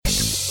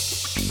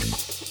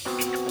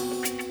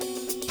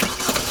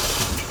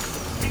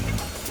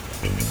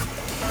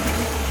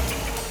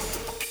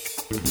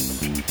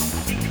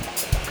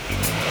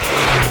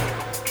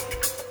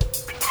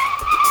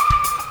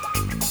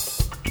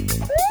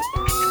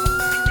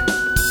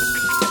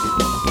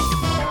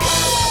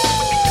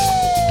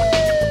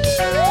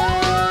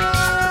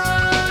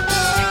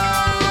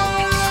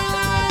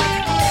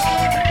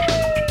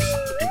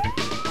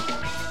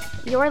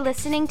You're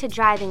listening to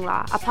Driving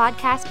Law, a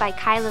podcast by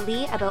Kyla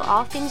Lee about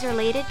all things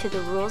related to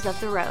the rules of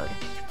the road.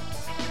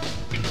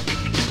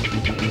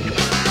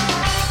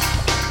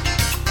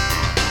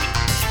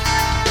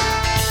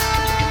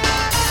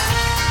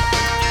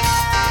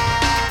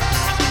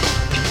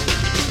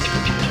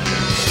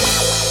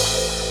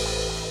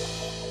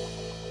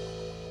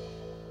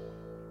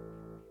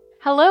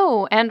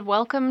 Hello, and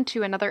welcome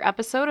to another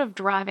episode of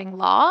Driving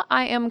Law.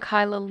 I am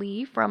Kyla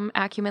Lee from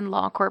Acumen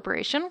Law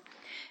Corporation.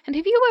 And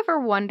have you ever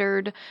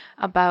wondered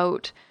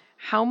about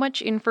how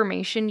much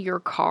information your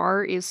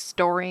car is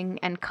storing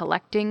and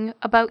collecting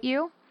about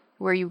you?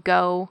 Where you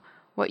go,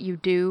 what you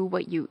do,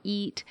 what you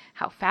eat,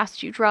 how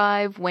fast you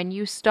drive, when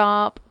you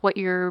stop, what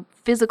your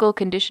physical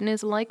condition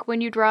is like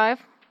when you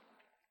drive?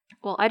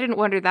 Well, I didn't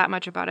wonder that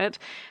much about it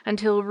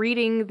until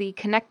reading the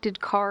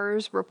Connected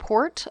Cars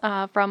report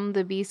from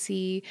the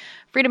BC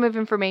Freedom of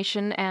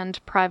Information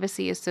and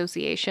Privacy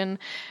Association.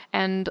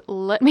 And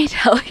let me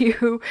tell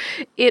you,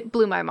 it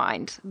blew my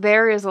mind.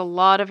 There is a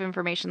lot of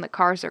information that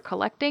cars are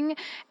collecting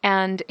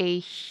and a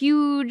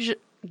huge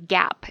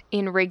gap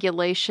in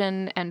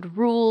regulation and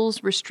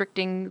rules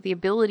restricting the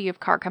ability of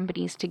car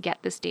companies to get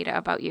this data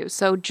about you.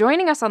 So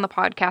joining us on the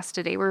podcast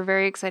today, we're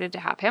very excited to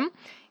have him,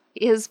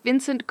 is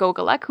Vincent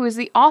Gogelec, who is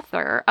the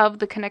author of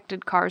the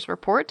Connected Cars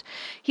report.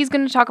 He's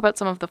going to talk about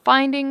some of the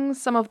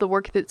findings, some of the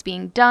work that's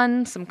being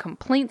done, some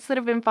complaints that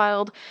have been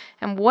filed,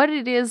 and what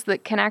it is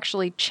that can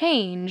actually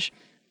change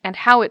and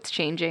how it's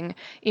changing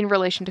in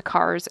relation to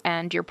cars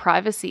and your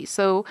privacy.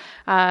 So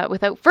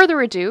without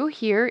further ado,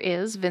 here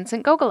is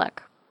Vincent Gogelec.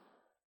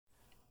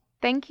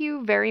 Thank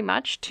you very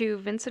much to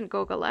Vincent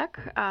Gogelec,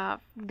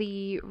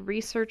 the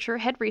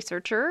head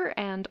researcher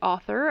and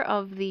author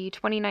of the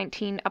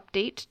 2019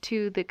 update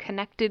to the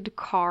Connected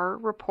Car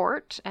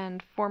report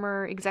and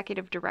former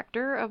executive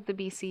director of the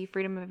BC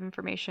Freedom of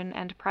Information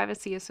and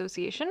Privacy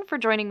Association, for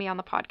joining me on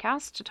the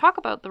podcast to talk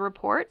about the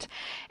report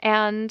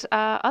and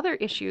other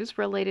issues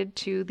related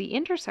to the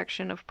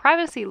intersection of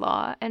privacy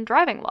law and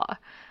driving law.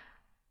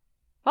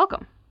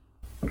 Welcome.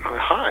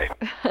 Hi.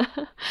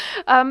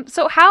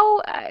 So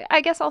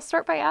I guess I'll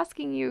start by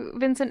asking you,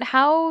 Vincent,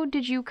 how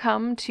did you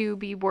come to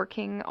be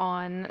working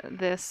on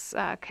this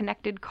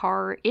connected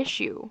car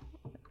issue?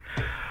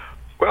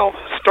 Well,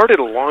 started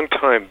a long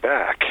time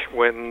back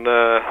when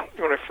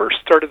I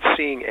first started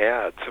seeing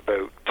ads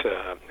about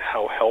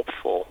how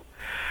helpful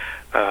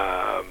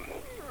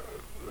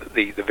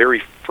the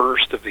very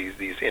first of these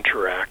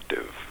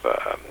interactive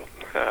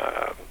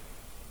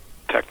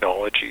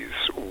technologies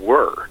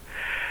were.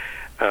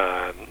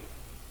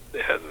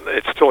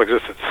 It still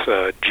exists.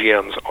 It's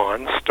GM's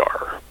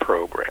OnStar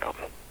program,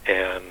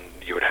 and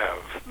you would have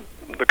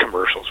the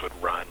commercials would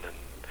run,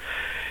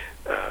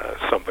 and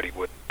somebody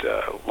would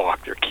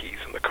lock their keys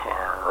in the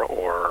car,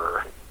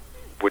 or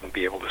wouldn't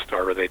be able to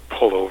start, or they'd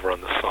pull over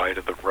on the side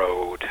of the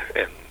road,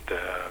 and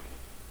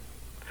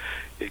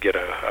you'd get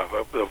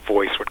a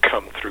voice would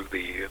come through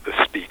the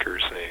speaker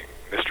saying,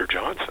 "Mr.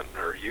 Johnson,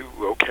 are you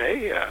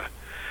okay?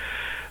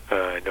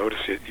 I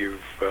notice that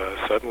you've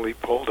suddenly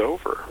pulled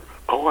over.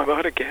 Oh, I'm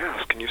out of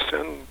gas. Can you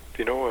send,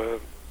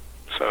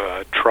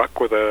 a truck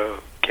with a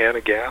can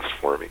of gas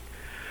for me?"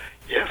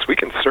 Yes, we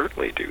can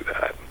certainly do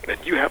that.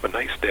 And you have a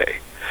nice day.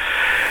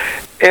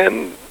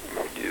 And,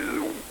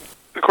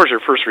 of course, your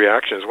first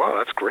reaction is, wow,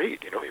 that's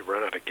great. You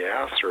run out of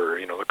gas, or,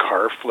 the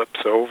car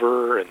flips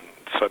over, and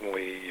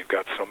suddenly you've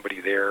got somebody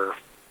there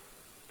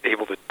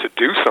able to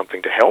do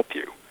something to help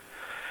you.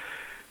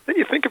 Then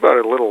you think about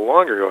it a little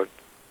longer, going,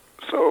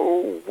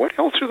 so what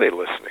else are they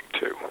listening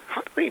to?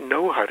 How do they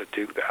know how to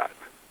do that?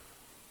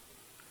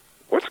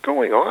 What's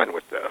going on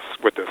with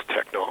this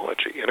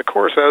technology? And of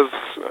course, as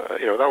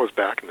that was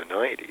back in the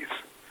 90s.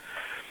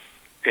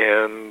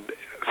 And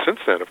since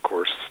then, of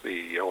course,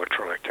 the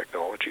electronic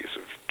technologies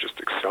have just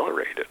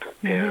accelerated.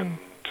 Mm-hmm. And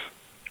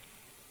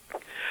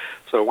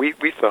so we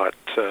thought,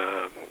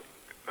 I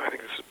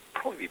think this is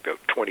probably about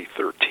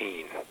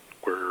 2013,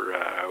 where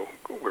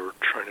we were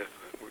trying to,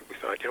 we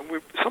thought,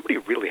 somebody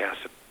really has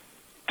to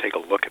take a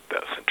look at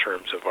this in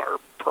terms of our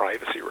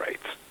privacy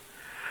rights.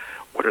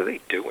 What are they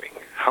doing?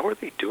 How are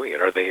they doing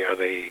it? Are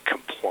they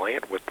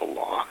compliant with the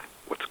law?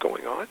 What's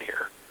going on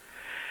here?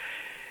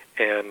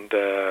 And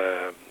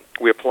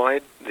we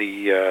applied.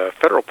 The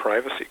Federal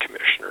Privacy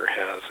Commissioner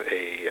has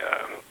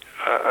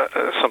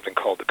something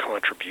called the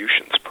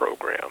Contributions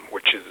Program,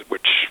 which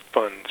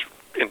funds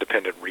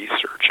independent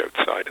research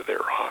outside of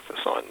their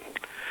office on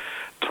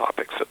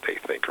topics that they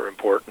think are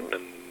important,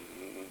 and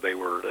they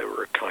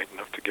were kind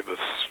enough to give us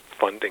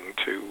funding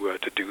to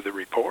do the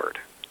report,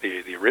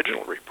 the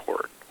original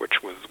report,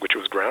 which was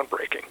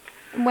groundbreaking.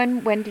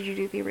 When did you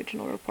do the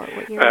original report?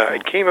 What year was that?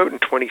 It came out in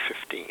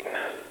 2015.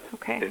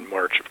 Okay. In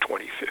March of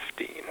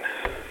 2015.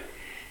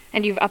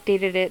 And you've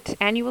updated it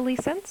annually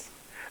since?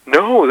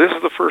 No, this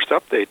is the first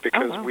update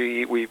because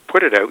we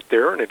put it out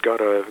there, and it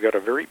got a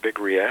very big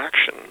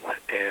reaction,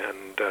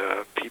 and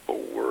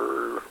people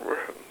were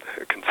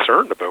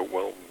concerned about,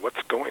 well,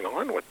 what's going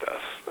on with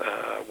this?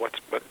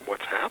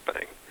 What's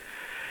happening?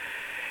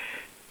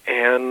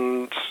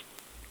 And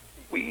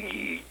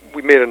we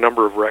made a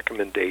number of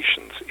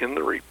recommendations in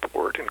the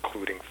report,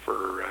 including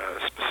for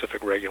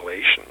specific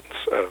regulations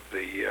of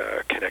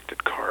the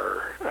connected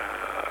car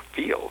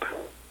field.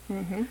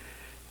 Mm-hmm.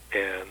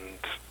 And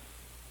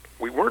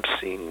we weren't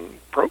seeing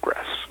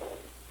progress.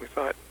 We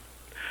thought,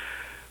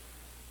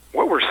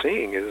 what we're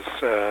seeing is,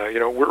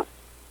 we're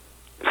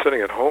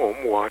sitting at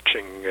home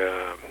watching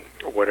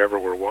whatever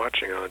we're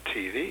watching on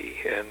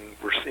TV, and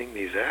we're seeing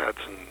these ads,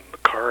 and the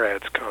car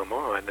ads come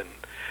on, and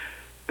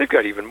they've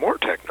got even more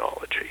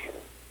technology.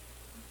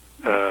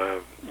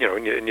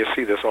 And you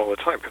see this all the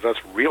time, because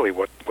that's really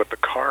what the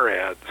car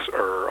ads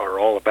are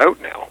all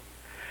about now.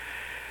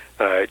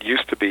 It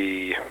used to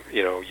be,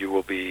 you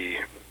will be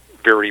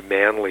very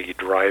manly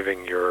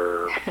driving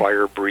your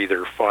fire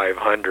breather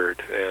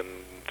 500, and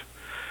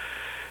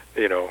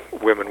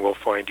women will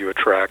find you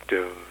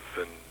attractive,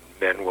 and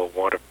men will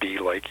want to be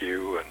like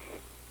you, and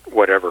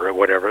whatever,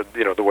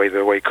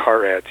 the way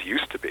car ads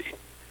used to be.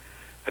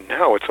 And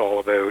now it's all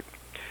about,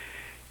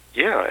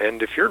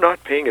 and if you're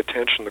not paying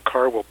attention, the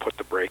car will put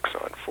the brakes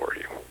on for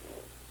you.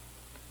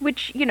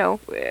 Which,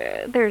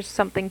 there's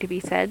something to be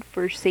said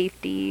for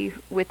safety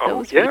with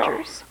those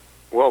features.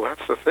 Well,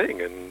 that's the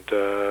thing, and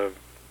a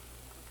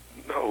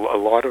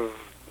lot of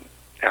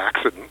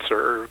accidents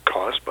are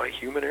caused by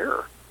human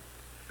error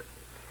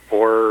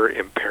or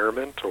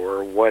impairment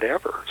or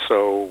whatever.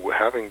 So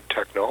having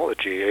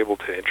technology able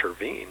to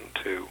intervene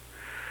to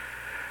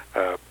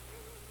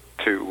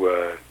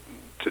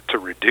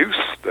reduce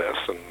this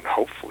and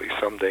hopefully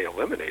someday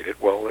eliminate it,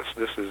 well,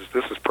 this is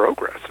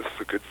progress. This is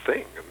a good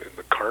thing. I mean,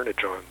 the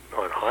carnage on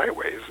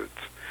highways,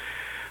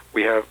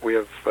 we have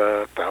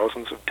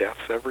thousands of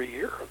deaths every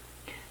year,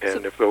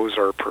 and if those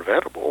are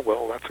preventable,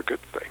 well, that's a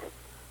good thing.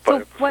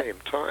 But at the same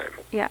time,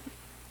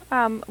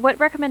 what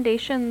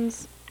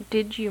recommendations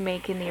did you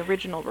make in the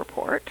original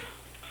report?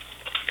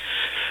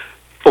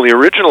 Well, the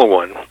original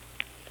one, let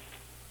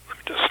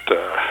me just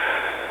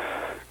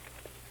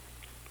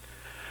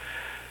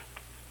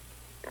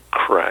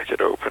crack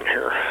it open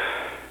here.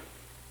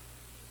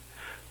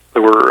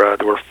 There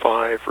were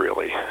 5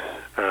 really.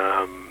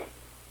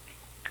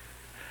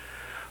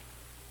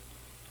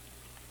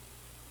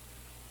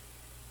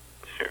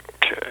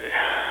 Okay.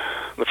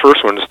 The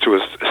first one is to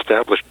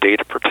establish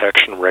data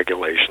protection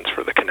regulations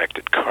for the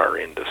connected car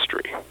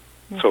industry.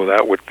 Mm-hmm. So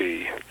that would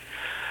be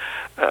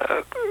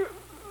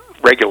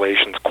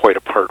regulations quite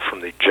apart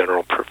from the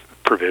general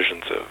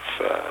provisions of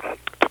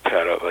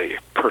PIPEDA, the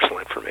Personal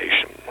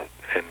Information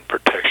and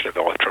Protection of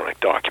Electronic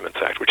Documents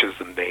Act, which is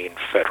the main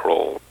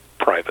federal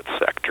private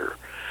sector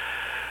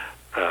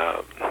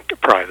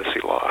privacy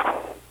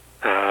law.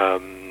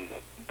 The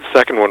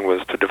second one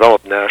was to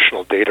develop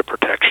national data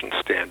protection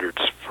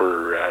standards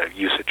for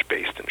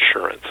usage-based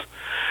insurance.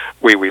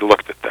 We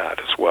looked at that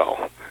as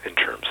well in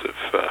terms of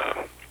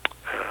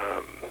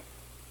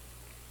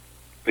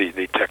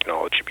the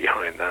technology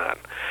behind that.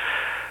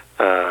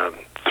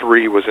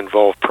 3 was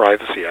involve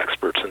privacy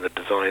experts in the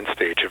design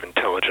stage of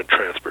intelligent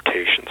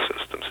transportation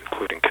systems,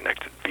 including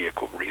connected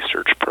vehicle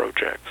research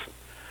projects.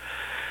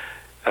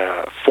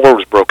 4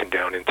 was broken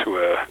down into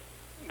a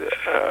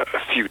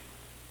few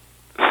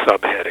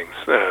subheadings.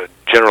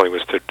 Generally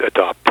was to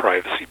adopt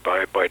privacy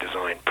by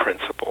design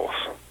principles,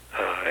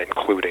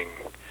 including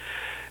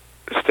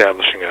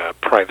establishing a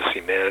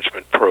privacy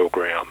management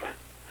program,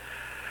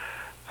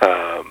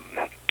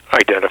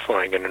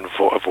 identifying and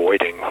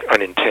avoiding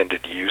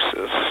unintended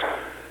uses,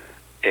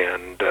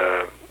 and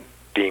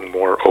being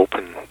more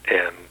open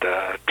and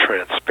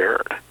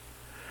transparent,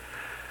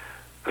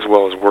 as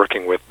well as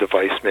working with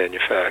device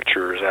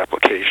manufacturers,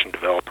 application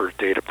developers,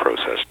 data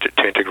processors to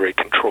integrate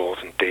controls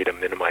and data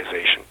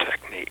minimization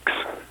techniques.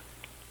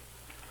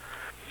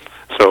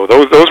 So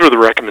those were the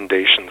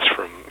recommendations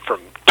from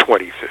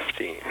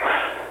 2015.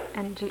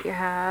 And do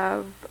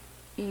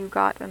you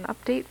got an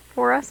update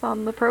for us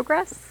on the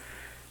progress?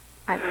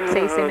 I'd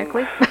say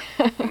cynically.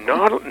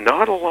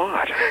 Not a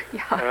lot.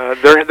 Yeah.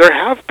 There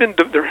have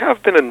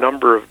been a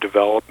number of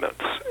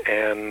developments,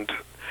 and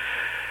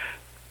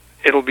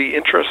it'll be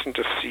interesting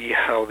to see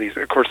how these.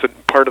 Of course,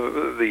 part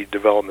of the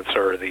developments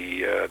are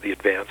the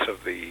advance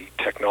of the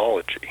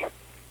technology,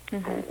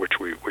 mm-hmm. which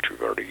we've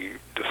already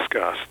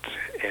discussed,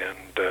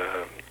 and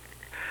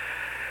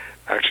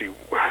actually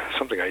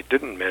something I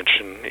didn't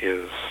mention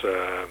is.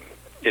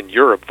 In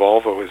Europe,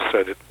 Volvo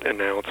has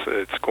announced that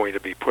it's going to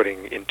be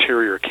putting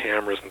interior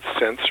cameras and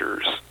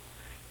sensors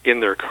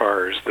in their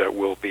cars that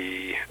will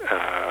be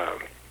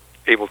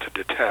able to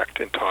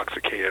detect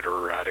intoxicated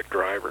or erratic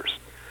drivers.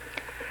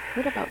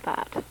 What about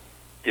that?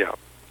 Yeah,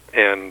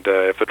 and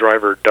if the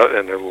driver does,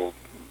 and it will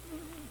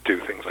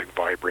do things like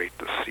vibrate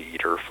the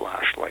seat or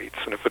flashlights,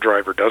 and if the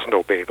driver doesn't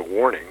obey the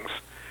warnings,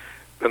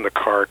 then the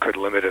car could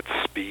limit its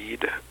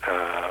speed,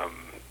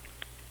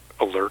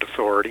 alert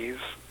authorities,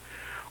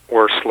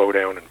 or slow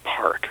down and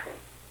park.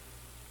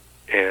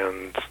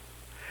 And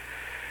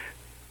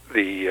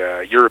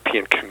the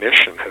European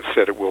Commission has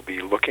said it will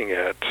be looking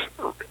at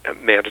a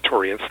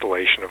mandatory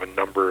installation of a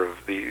number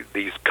of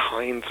these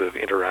kinds of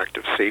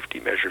interactive safety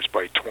measures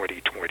by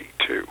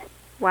 2022.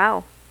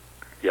 Wow.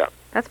 Yeah.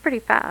 That's pretty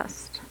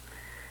fast.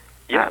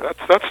 Yeah,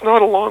 that's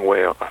not a long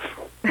way off.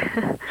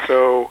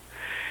 So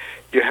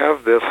you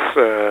have this,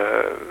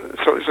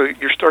 so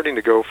you're starting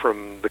to go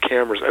from the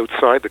cameras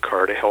outside the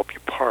car to help you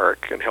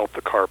park and help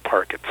the car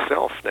park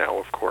itself now,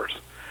 of course.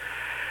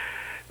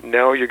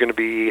 Now you're going to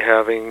be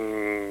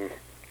having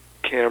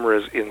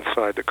cameras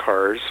inside the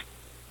cars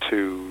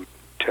to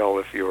tell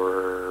if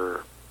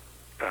you're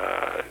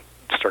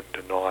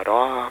starting to nod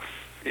off,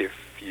 if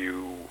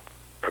you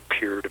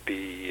appear to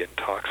be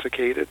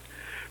intoxicated.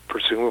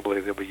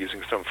 Presumably they'll be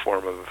using some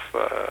form of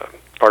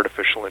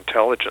artificial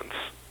intelligence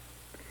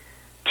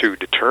to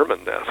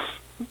determine this.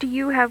 Do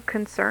you have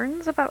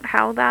concerns about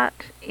how that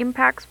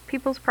impacts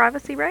people's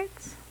privacy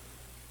rights?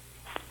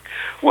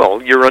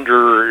 Well, you're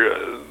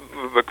under...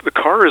 the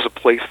car is a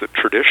place that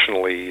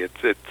traditionally,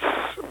 it's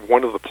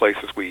one of the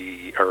places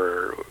we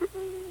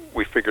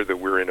figure that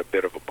we're in a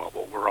bit of a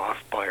bubble. We're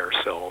off by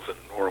ourselves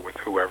or with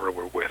whoever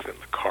we're with in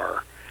the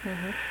car.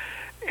 Mm-hmm.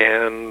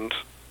 And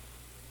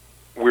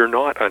we're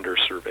not under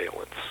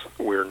surveillance.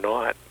 We're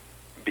not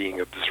being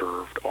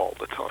observed all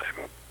the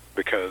time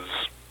because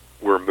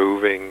we're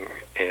moving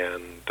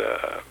and,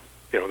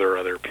 there are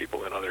other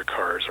people in other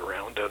cars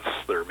around us.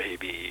 There may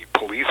be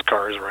police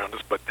cars around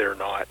us, but they're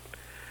not.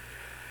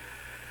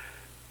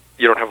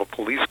 You don't have a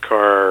police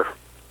car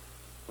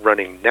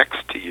running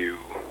next to you,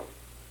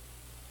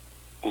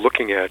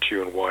 looking at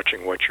you and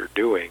watching what you're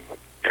doing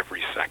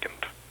every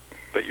second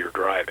that you're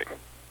driving.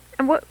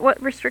 And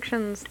what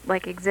restrictions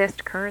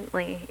exist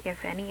currently,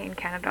 if any, in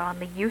Canada on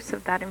the use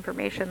of that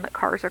information that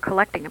cars are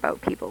collecting about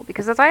people?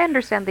 Because as I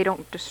understand, they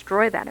don't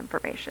destroy that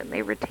information.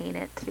 They retain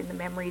it in the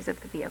memories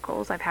of the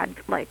vehicles. I've had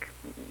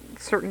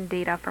certain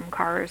data from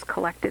cars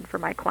collected for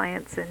my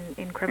clients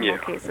in criminal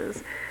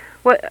cases.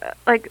 What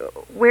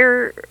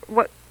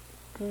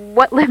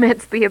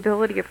limits the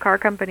ability of car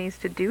companies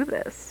to do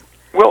this?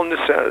 Well,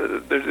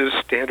 there's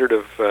a standard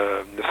of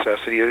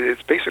necessity.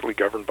 It's basically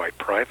governed by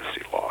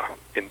privacy law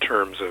in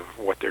terms of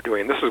what they're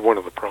doing. And this is one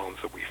of the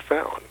problems that we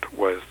found,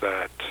 was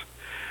that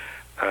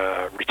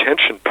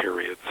retention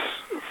periods,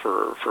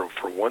 for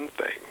one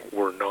thing,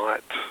 were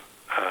not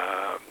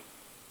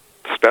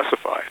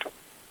specified.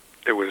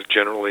 It was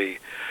generally,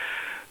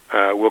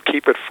 we'll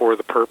keep it for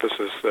the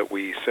purposes that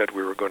we said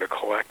we were going to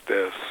collect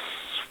this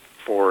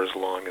for as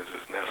long as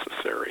is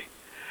necessary.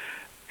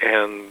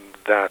 And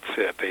that's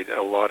it.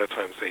 A lot of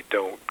times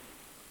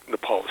the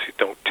policies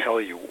don't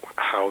tell you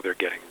how they're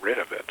getting rid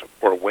of it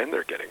or when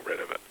they're getting rid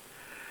of it.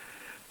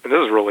 And this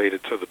is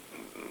related to the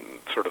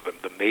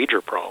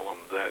major problem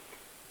that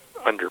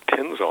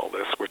underpins all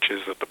this, which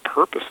is that the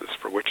purposes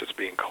for which it's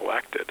being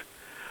collected,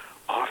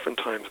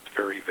 oftentimes it's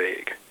very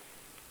vague.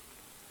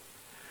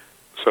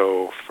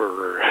 So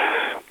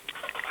I'm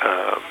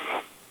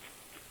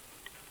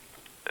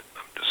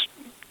just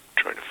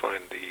trying to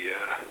find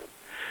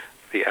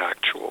the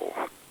actual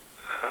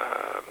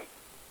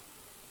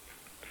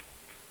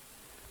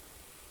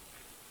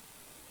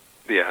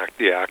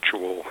the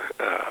actual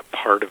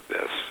part of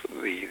this,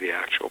 the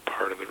actual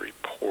part of the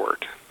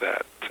report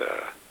that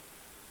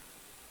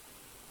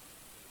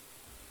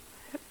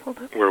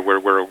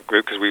where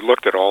because we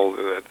looked at all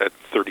at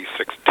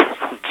 36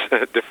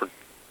 different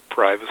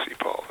privacy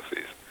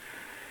policies,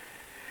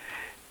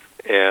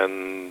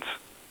 and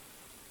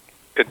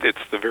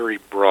it's the very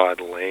broad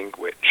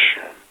language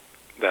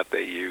that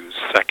they use,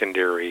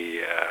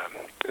 secondary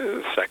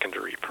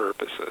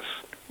purposes.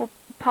 Well,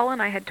 Paul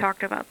and I had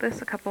talked about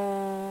this a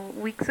couple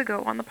weeks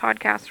ago on the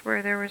podcast,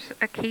 where there was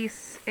a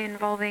case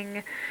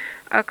involving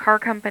a car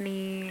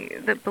company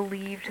that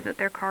believed that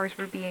their cars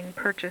were being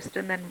purchased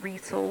and then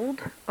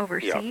resold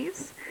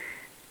overseas. Yep.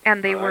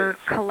 And they were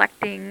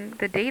collecting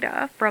the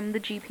data from the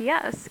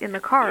GPS in the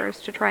cars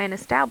to try and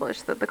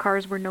establish that the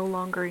cars were no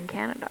longer in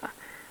Canada.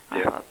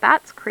 I thought,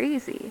 that's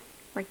crazy.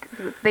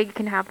 They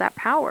can have that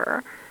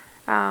power.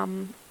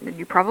 And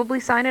you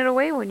probably sign it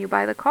away when you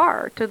buy the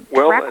car to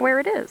track where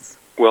it is.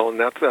 Well, and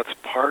that's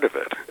part of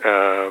it.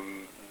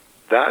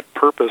 That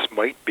purpose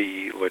might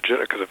be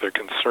legit, because if they're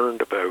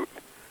concerned about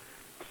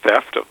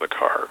theft of the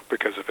car,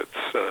 because if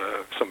it's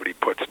somebody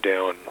puts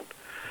down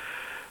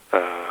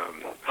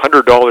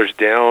 $100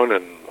 down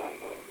and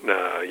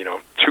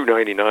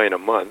 $299 a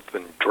month,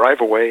 and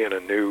drive away in a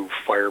new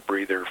Fire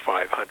Breather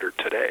 500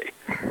 today,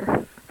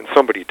 and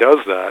somebody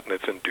does that, and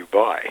it's in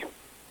Dubai.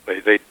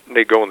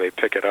 They go and they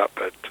pick it up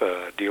at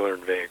a dealer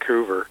in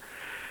Vancouver,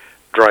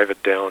 drive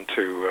it down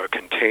to a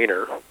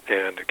container,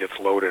 and it gets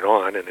loaded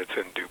on, and it's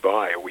in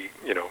Dubai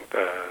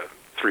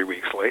 3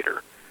 weeks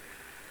later.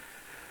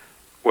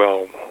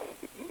 Well,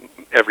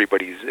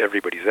 everybody's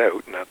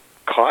out, and that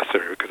costs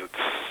her because it's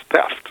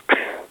theft.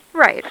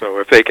 Right. So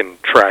if they can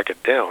track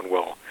it down,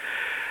 well,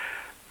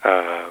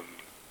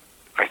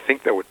 I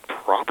think that would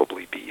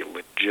probably be a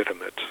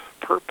legitimate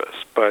purpose.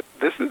 But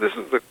this is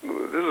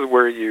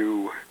where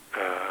you,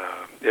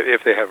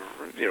 if they have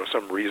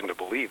some reason to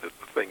believe that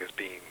the thing is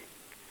being,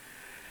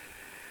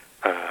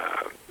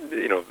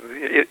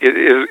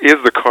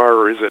 is the car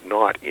or is it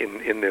not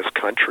in this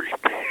country?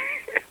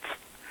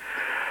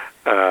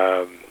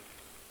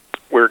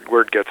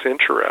 Where it gets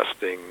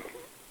interesting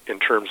in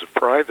terms of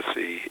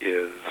privacy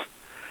is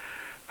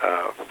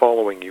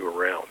following you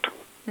around.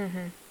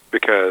 Mm-hmm.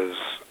 Because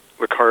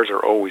the cars are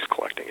always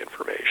collecting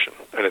information,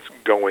 and it's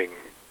going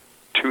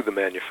to the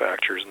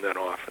manufacturers and then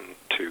often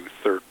to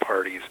third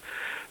parties,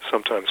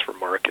 sometimes for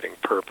marketing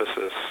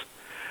purposes,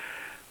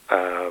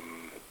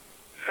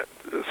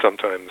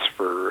 sometimes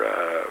for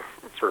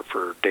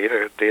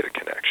data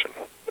connection,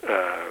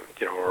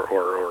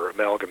 or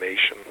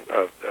amalgamation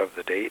of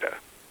the data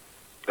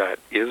that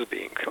is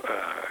being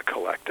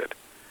collected.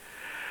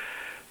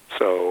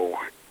 So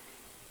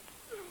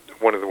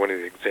one of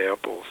the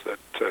examples that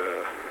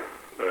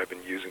I've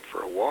been using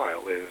for a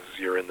while is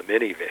you're in the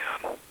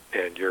minivan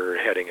and you're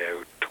heading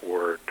out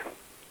toward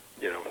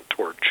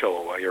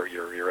Chilliwack.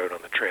 You're out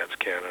on the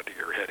Trans-Canada.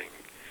 You're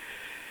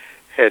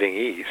heading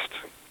east,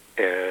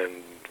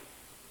 and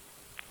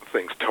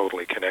things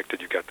totally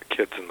connected. You've got the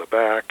kids in the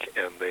back,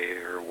 and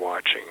they're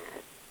watching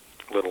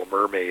Little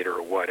Mermaid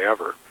or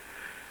whatever.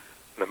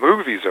 And the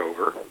movie's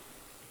over,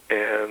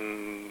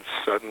 and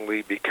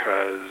suddenly,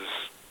 because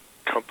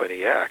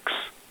Company X,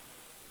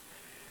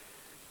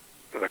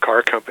 the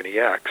car company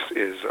X,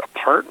 is a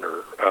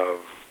partner of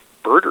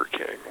Burger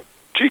King.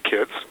 Gee,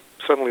 kids,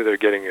 suddenly they're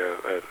getting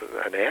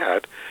an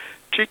ad.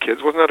 Gee,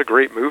 kids, wasn't that a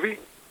great movie?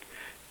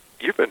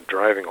 You've been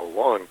driving a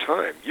long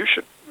time. You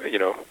should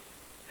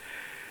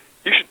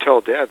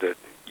tell Dad that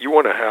you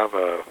want to have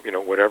a,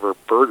 whatever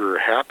burger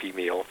Happy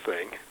Meal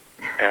thing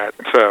at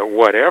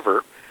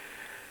whatever,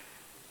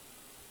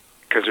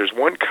 because there's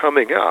one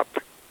coming up.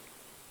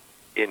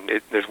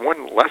 There's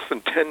one less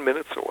than 10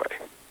 minutes away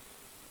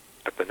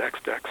at the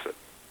next exit.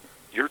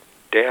 Your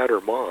dad or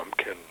mom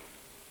can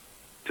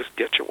just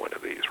get you one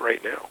of these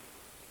right now.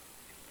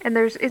 And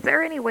is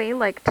there any way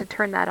to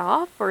turn that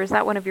off, or is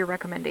that one of your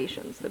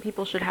recommendations, that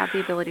people should have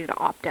the ability to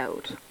opt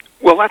out?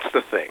 Well, that's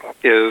the thing,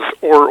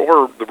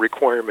 or the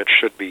requirement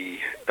should be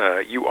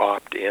you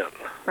opt in.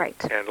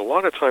 Right. And a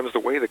lot of times the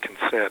way the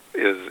consent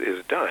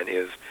is done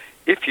is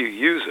if you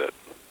use it,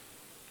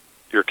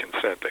 you're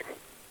consenting,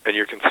 and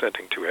you're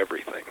consenting to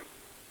everything.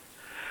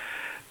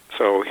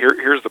 So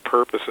here's the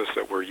purposes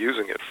that we're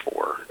using it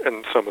for,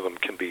 and some of them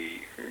can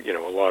be, a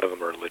lot of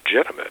them are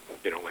legitimate.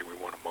 Like we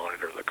want to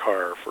monitor the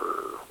car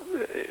for,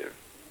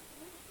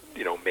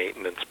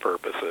 maintenance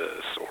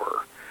purposes,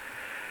 or...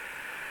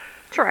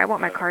 Sure, I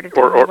want my car to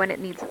tell me when it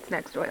needs its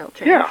next oil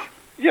change.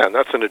 Yeah, and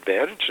that's an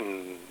advantage,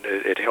 and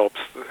it helps,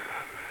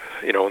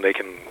 and they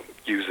can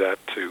use that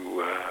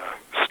to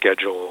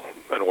schedule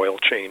an oil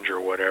change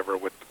or whatever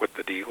with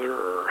the dealer,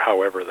 or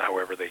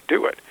however they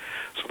do it.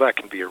 So that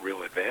can be a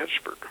real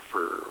advantage for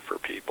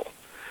people.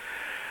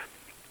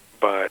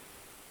 But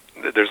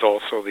there's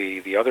also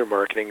the other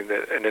marketing,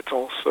 and it's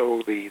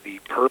also the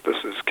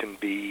purposes can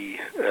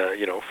be,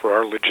 for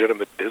our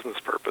legitimate business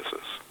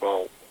purposes.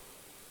 Well,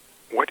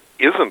 what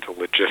isn't a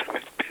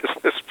legitimate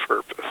business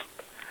purpose?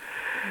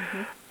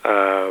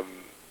 Mm-hmm.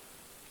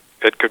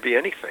 It could be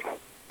anything.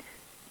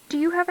 Do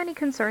you have any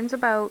concerns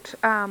about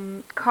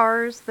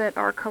cars that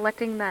are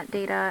collecting that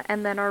data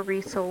and then are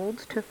resold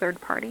to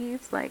third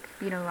parties? Like,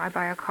 I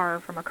buy a car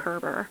from a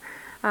Kerber,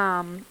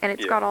 and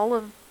it's got all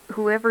of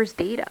whoever's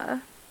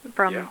data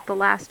from the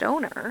last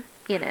owner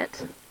in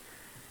it.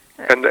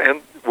 And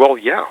this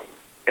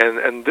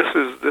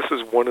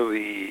is one of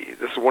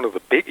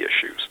the big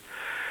issues,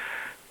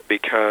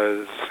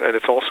 because, and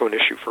it's also an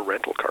issue for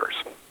rental cars.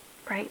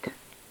 Right.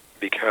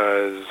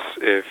 Because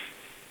if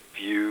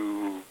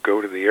you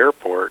go to the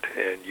airport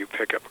and you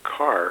pick up a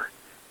car,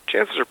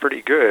 chances are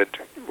pretty good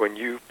when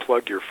you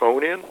plug your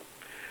phone in,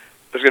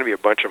 there's going to be a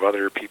bunch of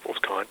other people's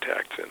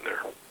contacts in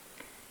there.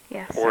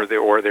 Yes. Or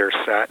their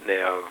sat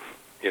nav,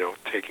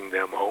 taking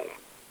them home.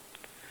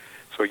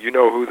 So you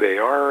know who they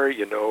are,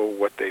 you know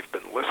what they've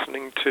been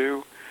listening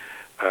to,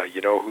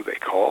 you know who they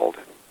called,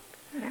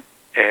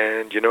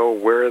 and you know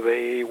where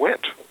they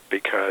went,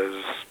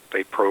 because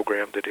they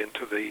programmed it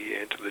into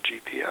the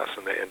GPS,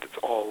 and it's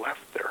all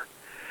left there.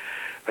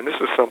 And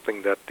this is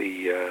something that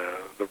the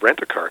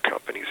rent-a-car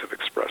companies have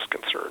expressed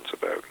concerns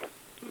about.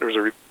 There was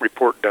a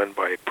report done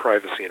by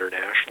Privacy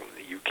International in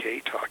the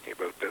UK talking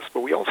about this,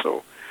 but we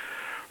also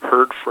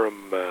heard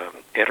from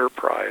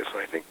Enterprise,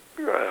 and I think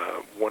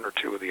one or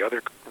two of the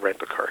other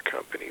rent-a-car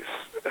companies.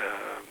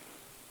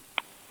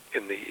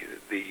 In the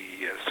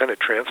Senate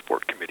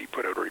Transport Committee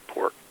put out a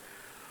report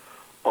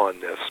on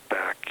this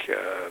back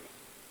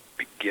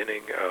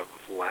beginning of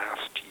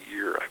last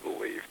year, I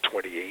believe,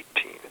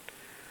 2018.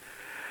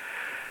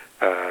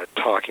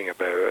 Talking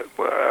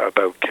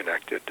about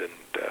connected and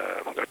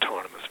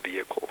autonomous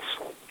vehicles.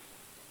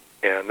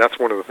 And that's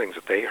one of the things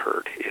that they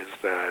heard, is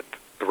that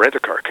the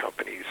rent-a-car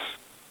companies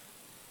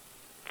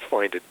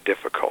find it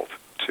difficult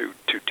to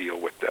deal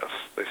with this.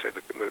 They say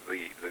the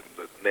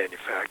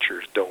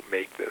manufacturers don't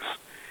make this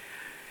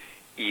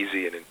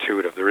easy and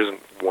intuitive. There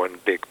isn't one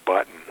big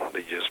button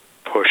that you just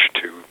push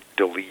to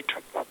delete.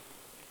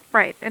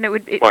 Right, and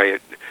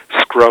it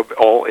scrub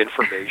all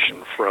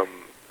information from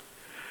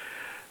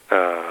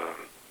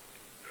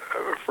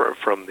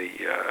the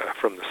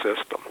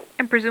system.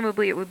 And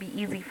presumably it would be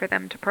easy for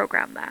them to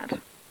program that.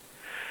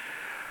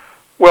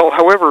 Well,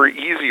 however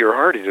easy or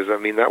hard it is, I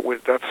mean,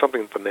 that's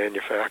something that the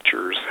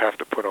manufacturers have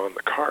to put on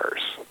the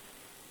cars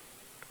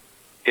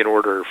in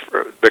order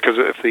because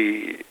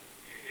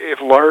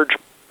if large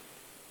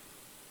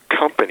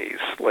companies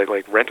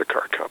like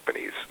rent-a-car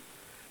companies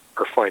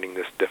are finding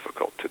this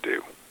difficult to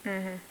do,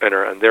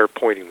 and they're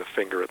pointing the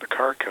finger at the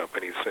car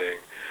companies saying,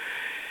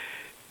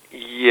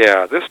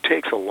 yeah, this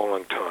takes a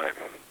long time.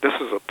 This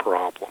is a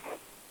problem,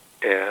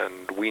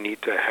 and we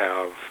need to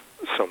have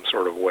some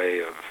sort of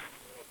way of,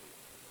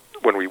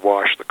 when we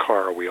wash the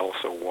car, we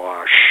also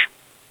wash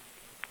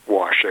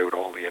out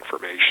all the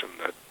information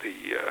that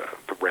the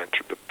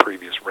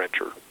previous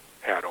renter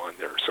had on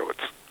there, so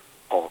it's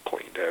all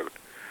cleaned out.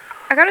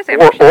 I gotta say,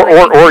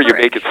 or you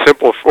make it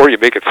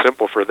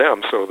simple, for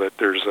them, so that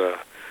there's a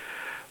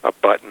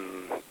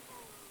button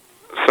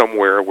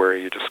somewhere where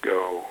you just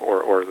go,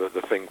 or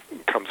the thing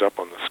comes up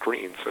on the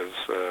screen, says,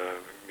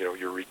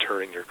 you're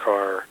returning your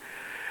car.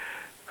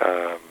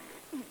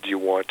 Do you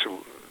want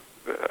to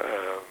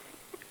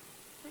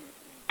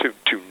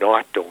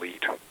not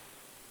delete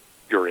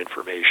your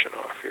information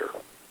off here?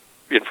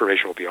 The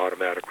information will be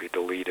automatically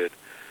deleted.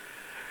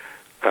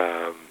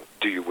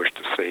 Do you wish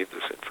to save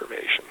this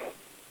information?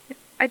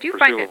 I do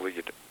find it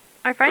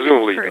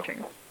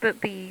encouraging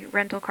that the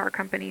rental car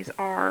companies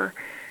are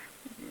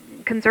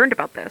concerned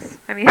about this.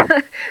 I mean,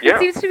 it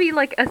seems to be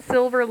like a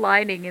silver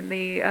lining in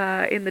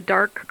the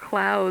dark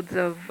clouds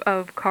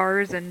of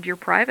cars and your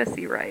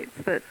privacy rights,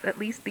 that at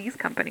least these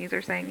companies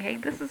are saying, hey,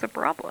 this is a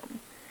problem.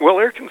 Well,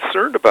 they're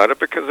concerned about it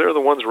because they're the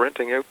ones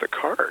renting out the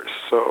cars.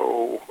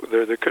 So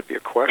there could be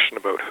a question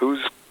about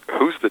who's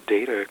the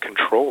data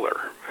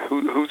controller,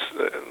 who's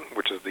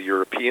which is the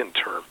European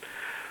term.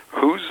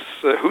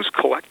 Who's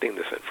collecting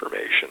this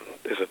information?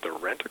 Is it the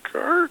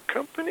rent-a-car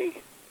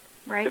company?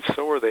 Right. If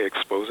so, are they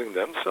exposing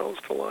themselves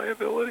to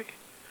liability?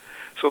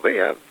 So they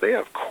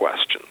have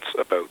questions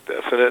about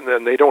this,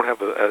 and they don't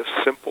have a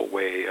simple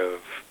way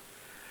of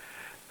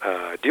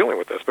dealing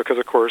with this, because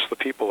of course the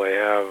people they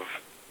have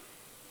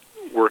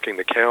working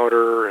the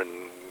counter and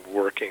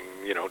working,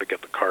 to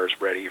get the cars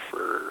ready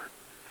for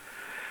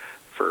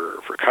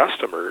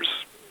customers,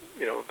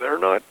 they're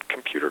not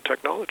computer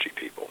technology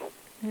people.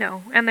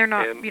 No, and they're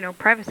not,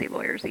 privacy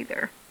lawyers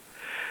either.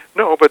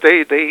 No, but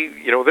they're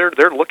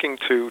looking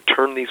to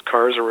turn these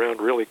cars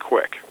around really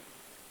quick.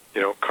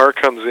 Car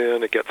comes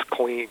in, it gets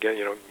clean,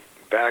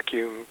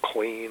 vacuum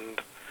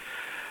cleaned,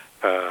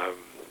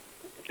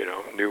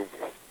 new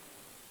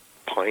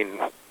pine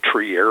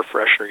tree air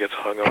freshener gets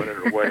hung on it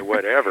or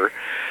whatever.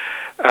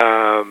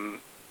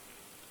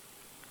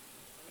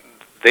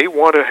 They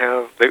want to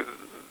have,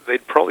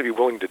 they'd probably be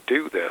willing to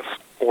do this,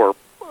 or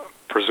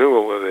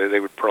presumably they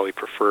would probably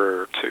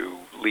prefer to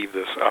leave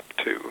this up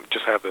to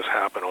just have this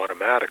happen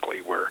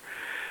automatically, where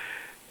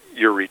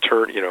you're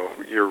returning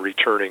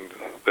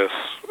this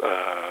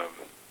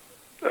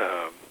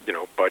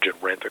budget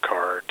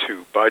rent-a-car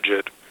to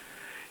budget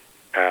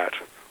at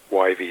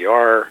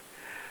YVR.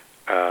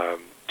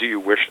 Do you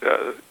wish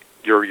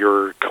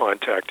your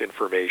contact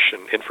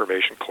information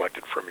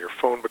collected from your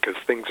phone, because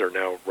things are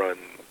now run,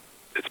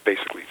 it's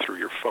basically through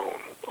your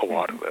phone, a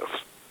lot of this.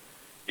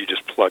 You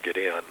just plug it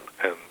in,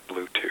 and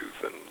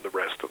Bluetooth and the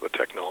rest of the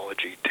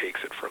technology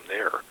takes it from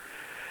there.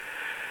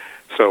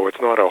 So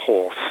it's not a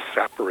whole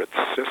separate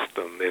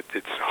system.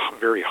 It's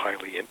very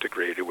highly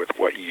integrated with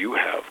what you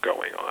have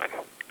going on.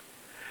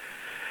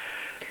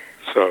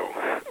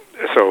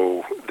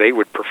 So they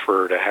would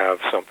prefer to have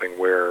something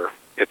where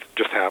it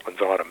just happens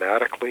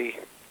automatically,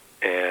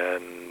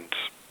 and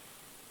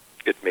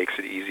it makes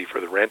it easy for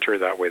the renter.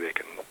 That way they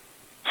can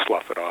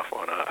slough it off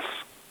on us.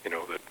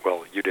 That,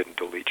 well, you didn't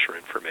delete your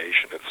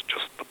information. It's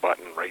just the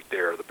button right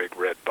there, the big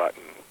red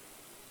button,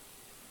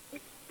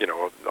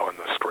 on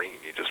the screen.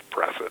 You just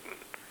press it and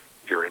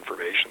your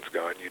information's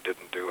gone. You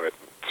didn't do it.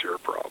 It's your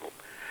problem.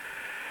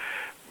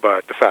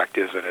 But the fact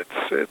is that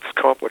it's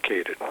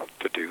complicated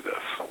to do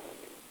this.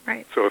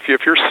 Right. So if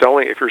you're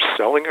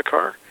selling a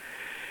car,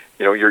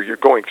 you're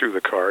going through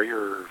the car,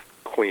 you're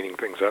cleaning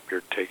things up,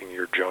 you're taking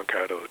your junk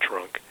out of the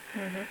trunk,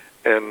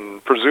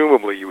 and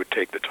presumably you would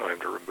take the time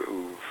to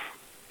remove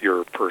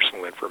your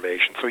personal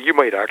information. So you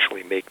might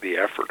actually make the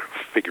effort of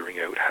figuring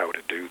out how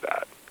to do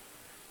that.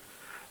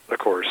 Of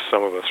course,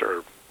 some of us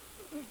are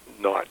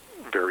not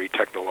very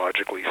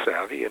technologically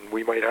savvy, and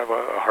we might have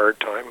a hard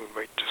time. We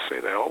might just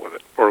say the hell with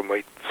it. Or we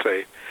might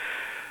say,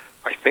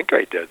 I think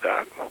I did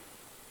that,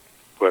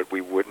 but we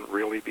wouldn't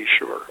really be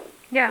sure.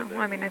 Yeah,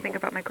 well, I think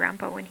about my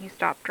grandpa when he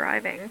stopped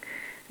driving.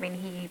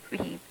 He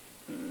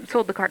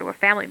sold the car to a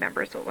family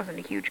member, so it wasn't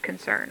a huge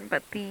concern.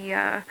 But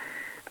the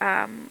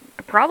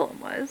problem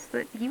was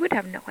that he would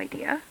have no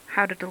idea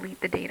how to delete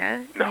the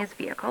data in his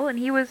vehicle, and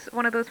he was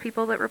one of those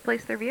people that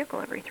replaced their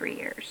vehicle every 3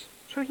 years.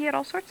 So he had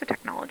all sorts of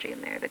technology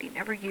in there that he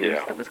never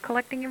used that was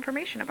collecting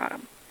information about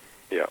him.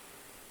 Yeah.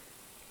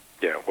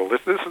 Yeah, well,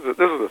 this is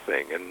the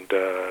thing, and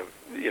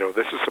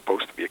this is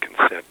supposed to be a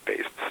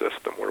consent-based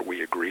system where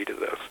we agree to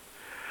this,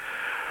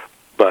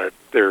 but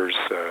there's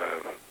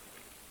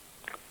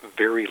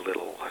very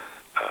little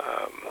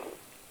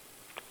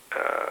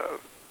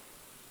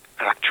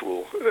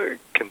actual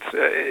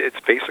it's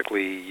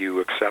basically you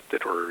accept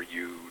it or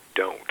you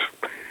don't.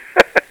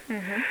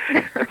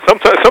 Mm-hmm. And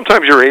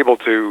sometimes you're able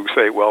to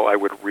say, well, I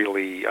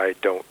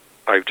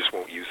just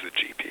won't use the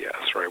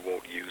GPS, or I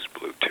won't use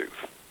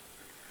Bluetooth.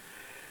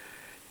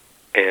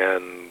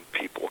 And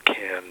people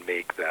can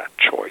make that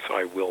choice.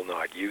 I will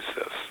not use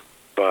this.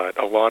 But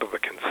a lot of the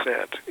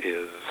consent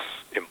is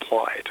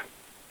implied.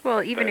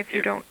 Well, even if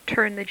you don't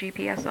turn the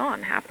GPS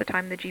on, half the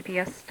time the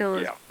GPS still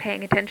is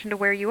paying attention to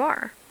where you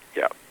are.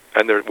 Yeah.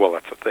 And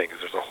that's the thing, is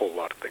there's a whole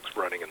lot of things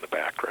running in the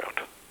background.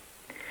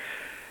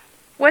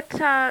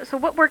 So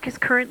what work is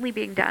currently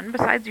being done,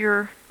 besides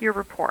your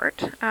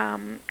report?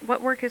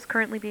 What work is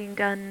currently being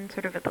done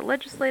sort of at the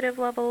legislative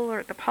level or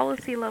at the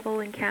policy level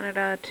in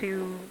Canada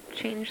to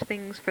change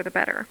things for the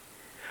better?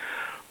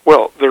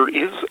 Well, there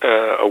is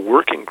a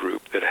working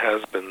group that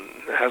has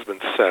been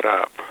set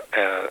up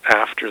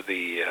after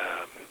the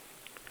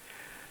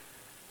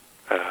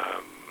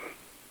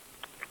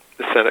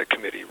Senate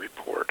committee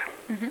report.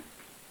 Mm-hmm.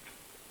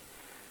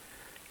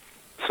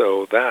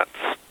 So that's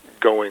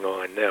going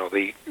on now.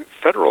 The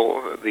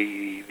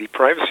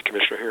privacy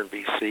commissioner here in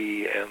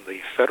BC and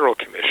the federal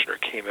commissioner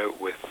came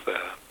out with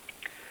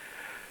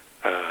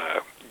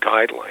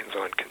guidelines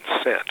on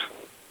consent,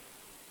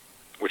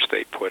 which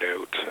they put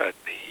out at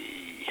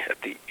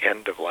the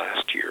end of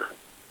last year,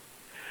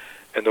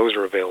 and those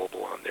are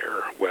available on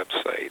their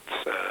websites,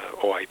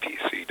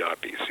 oipc.bc.ca,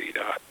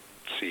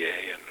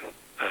 and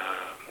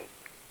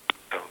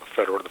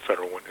the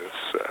federal one is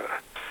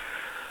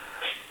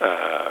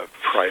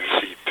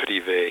privacy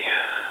privé.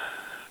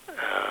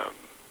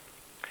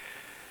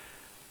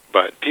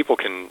 But people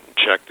can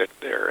check that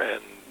there,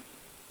 and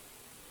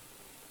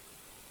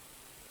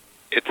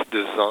it's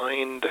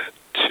designed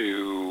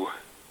to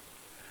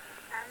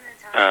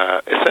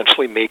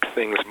essentially make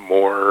things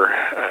more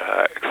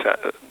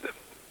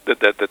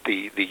that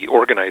the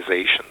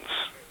organizations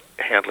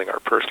handling our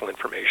personal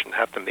information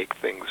have to make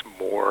things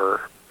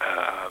more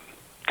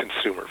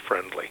consumer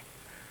friendly.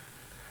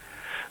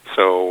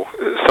 So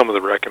some of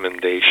the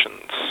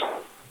recommendations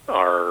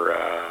are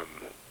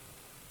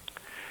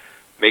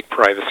make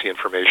privacy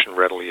information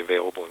readily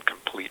available in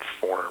complete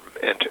form,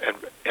 and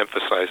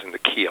emphasizing the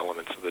key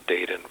elements of the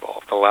data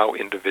involved. Allow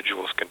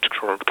individuals to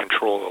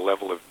control the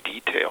level of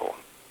detail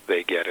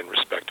they get in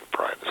respect of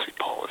privacy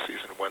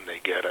policies and when they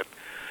get it.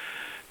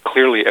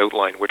 Clearly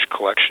outline which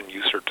collection,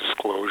 use, or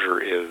disclosure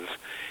is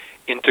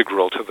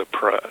integral to the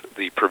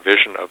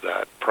provision of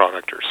that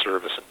product or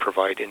service, and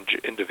provide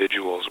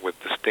individuals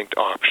with distinct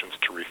options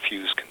to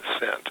refuse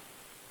consent.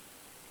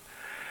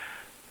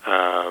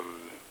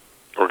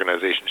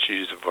 Organizations should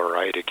use a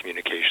variety of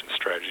communication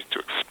strategies to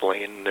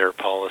explain their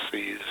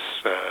policies,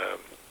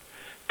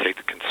 take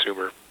the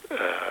consumer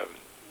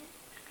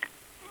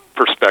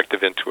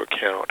perspective into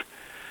account,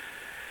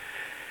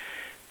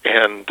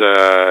 and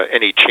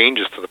any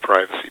changes to the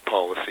privacy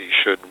policy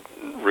should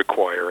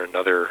require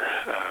another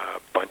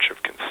bunch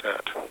of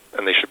consent,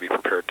 and they should be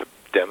prepared to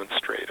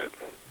demonstrate it.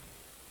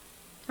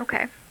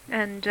 Okay,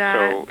 and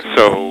so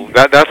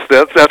that's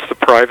the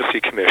privacy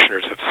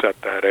commissioners have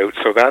set that out.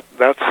 So that's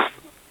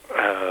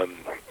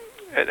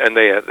and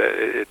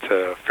it's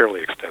a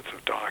fairly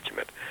extensive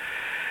document,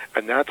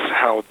 and that's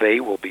how they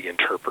will be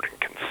interpreting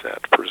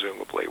consent,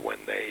 presumably when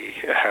they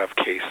have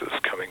cases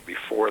coming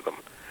before them.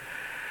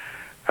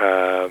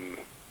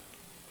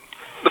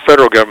 The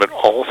federal government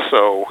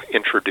also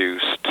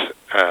introduced,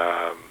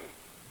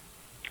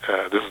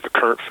 this is the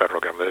current federal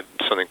government,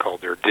 something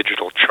called their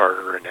Digital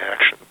Charter and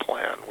Action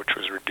Plan, which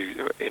was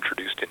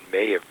introduced in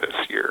May of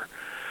this year.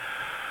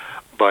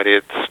 But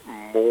it's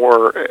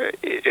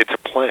a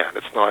plan.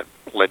 It's not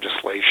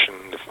legislation.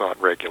 It's not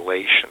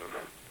regulation.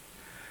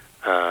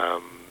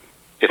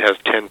 It has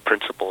 10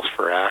 principles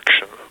for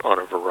action on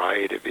a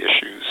variety of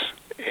issues,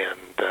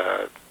 and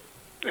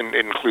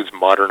it includes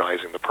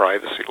modernizing the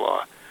privacy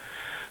law.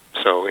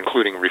 So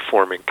including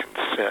reforming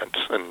consent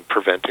and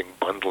preventing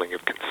bundling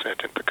of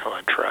consent into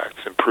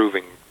contracts,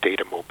 improving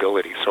data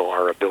mobility, so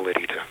our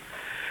ability to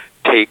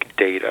take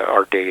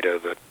our data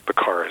that the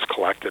car has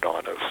collected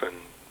on us, and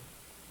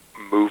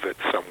move it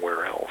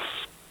somewhere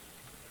else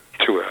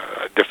to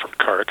a different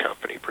car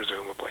company,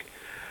 presumably.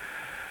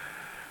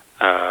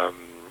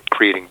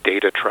 Creating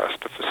data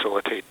trust to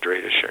facilitate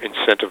data share,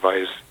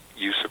 incentivize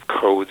use of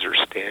codes or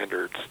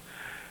standards,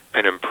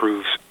 and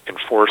improves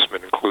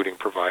enforcement, including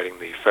providing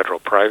the Federal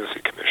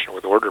Privacy Commissioner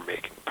with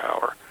order-making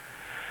power,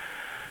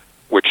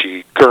 which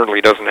he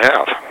currently doesn't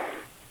have.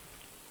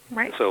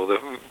 Right. So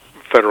the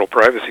Federal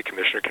Privacy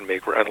Commissioner can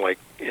make, unlike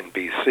in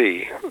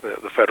BC,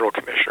 the Federal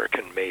Commissioner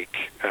can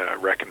make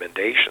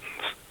recommendations,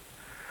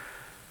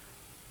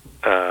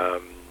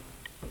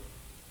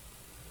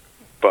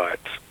 but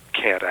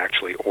can't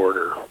actually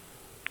order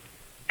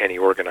any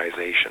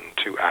organization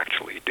to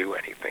actually do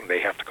anything.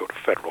 They have to go to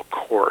federal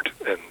court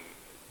and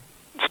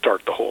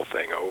start the whole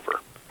thing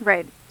over.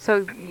 Right.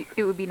 So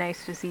it would be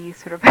nice to see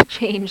sort of a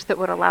change that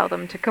would allow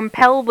them to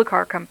compel the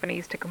car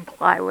companies to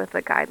comply with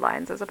the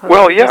guidelines, as opposed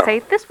to say,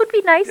 this would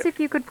be nice if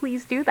you could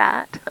please do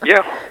that.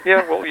 Yeah.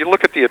 Well, you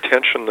look at the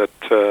attention that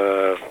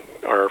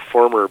our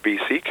former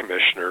BC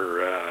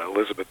commissioner,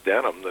 Elizabeth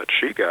Denham, that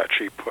she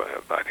put,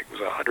 I think it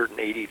was a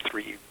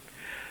 £183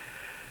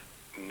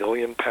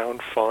 million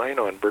fine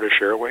on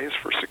British Airways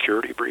for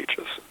security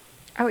breaches.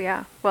 Oh,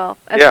 yeah. Well,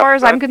 as far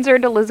as I'm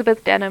concerned,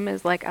 Elizabeth Denham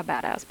is like a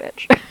badass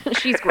bitch.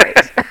 She's great.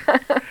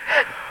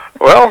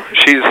 Well,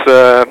 she's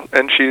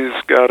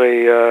got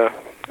a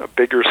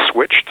bigger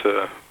switch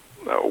to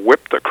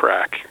whip the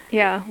crack.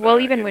 Yeah. Well,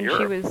 even when Europe.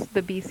 she was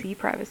the BC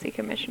privacy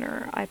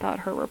commissioner, I thought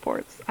her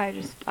reports, I'm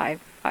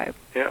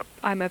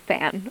a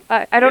fan.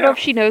 I don't know if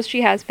she knows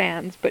she has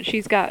fans, but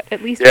she's got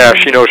at least... Yeah,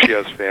 she knows she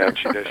has fans.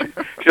 She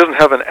doesn't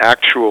have an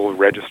actual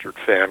registered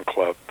fan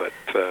club, but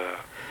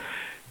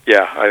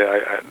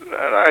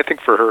I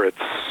think for her it's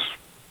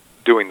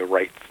doing the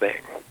right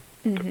thing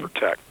to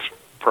protect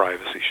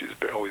privacy. She's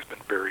always been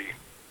very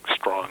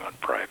strong on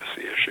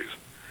privacy issues.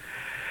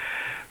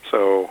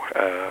 So,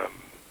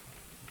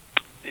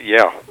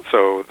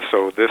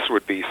 so this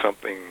would be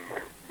something,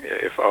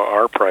 if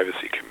our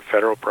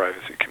federal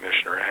privacy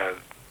commissioner had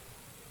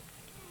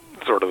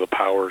sort of the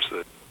powers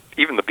that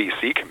even the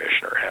BC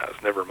commissioner has,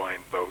 never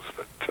mind those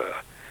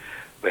that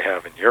they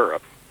have in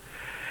Europe,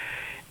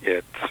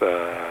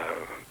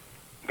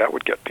 that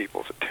would get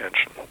people's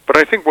attention. But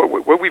I think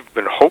what we've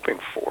been hoping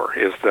for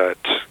is that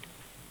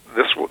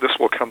this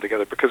will come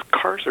together, because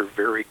cars are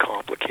very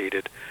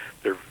complicated.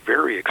 They're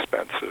very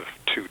expensive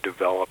to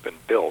develop and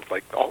build.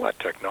 Like, all that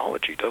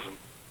technology doesn't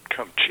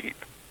come cheap.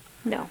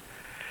 No.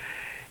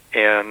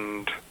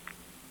 And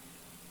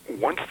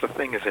once the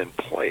thing is in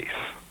place,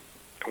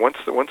 once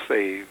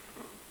they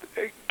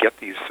get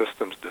these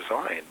systems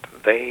designed,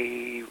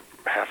 they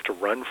have to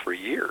run for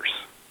years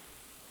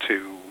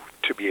to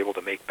be able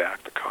to make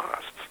back the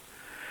costs.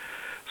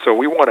 So what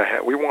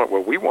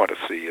we want to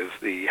see is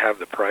have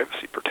the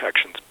privacy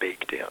protections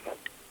baked in.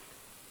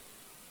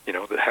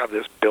 To have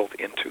this built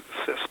into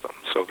the system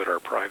so that our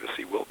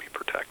privacy will be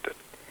protected.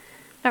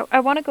 Now, I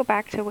want to go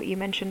back to what you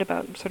mentioned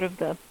about sort of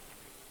the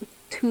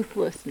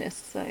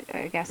toothlessness,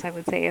 I guess I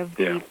would say, of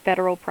the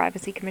federal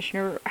privacy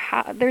commissioner.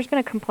 There's been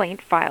a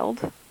complaint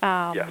filed,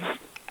 yes.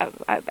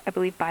 I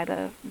believe by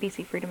the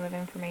BC Freedom of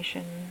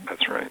Information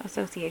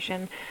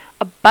Association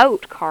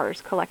about cars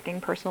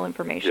collecting personal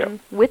information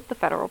with the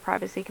federal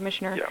privacy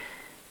commissioner. Yeah.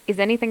 Is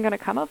anything going to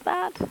come of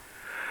that?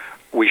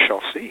 We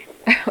shall see.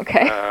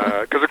 Okay.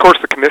 Because, of course,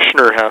 the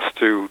commissioner has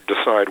to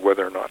decide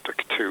whether or not to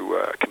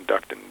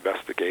conduct an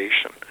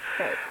investigation.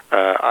 Right.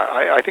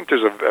 I think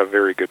there's a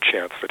very good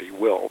chance that he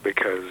will,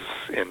 because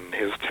in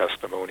his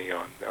testimony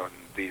on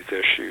these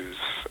issues,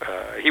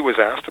 he was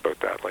asked about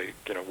that, like,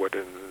 what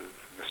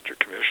Mr.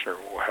 Commissioner,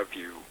 have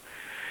you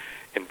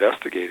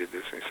investigated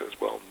this? And he says,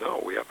 well,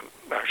 no, we haven't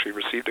actually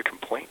received a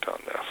complaint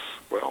on this.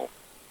 Well,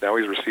 now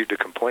he's received a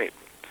complaint.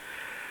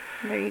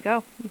 There you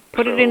go.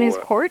 Put it in his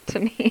court,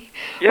 and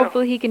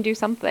hopefully he can do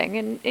something.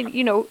 And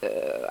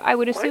I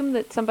would assume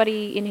that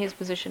somebody in his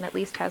position at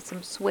least has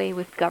some sway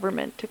with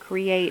government to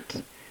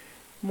create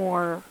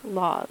more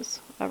laws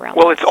around.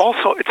 Well, it's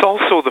also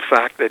the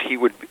fact that he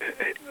would,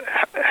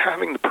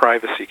 having the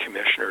privacy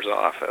commissioner's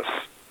office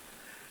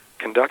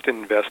conduct an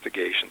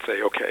investigation,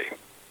 say, okay,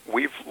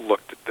 we've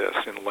looked at this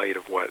in light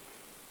of what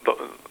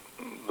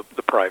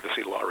the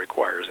privacy law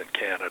requires in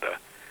Canada,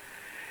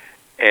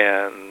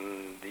 and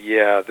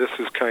this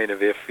is kind of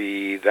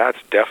iffy. That's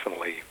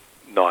definitely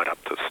not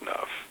up to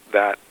snuff.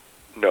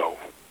 No,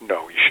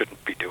 you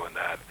shouldn't be doing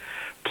that.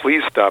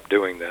 Please stop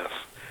doing this.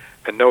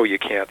 And no, you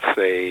can't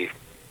say,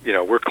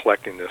 we're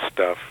collecting this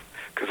stuff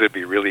because it'd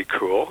be really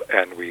cool,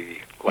 and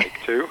we like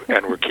to,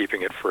 and we're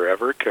keeping it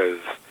forever because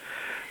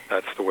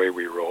that's the way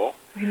we roll.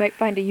 We might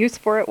find a use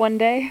for it one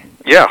day.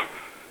 Yeah.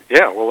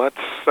 Well,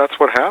 that's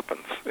what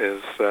happens.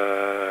 Is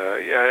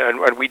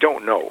and we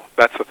don't know.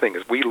 That's the thing,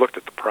 is we looked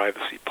at the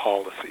privacy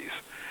policies.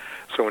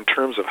 So in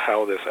terms of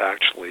how this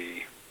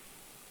actually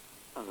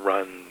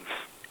runs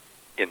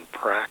in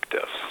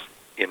practice,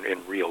 in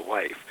real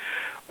life,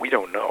 we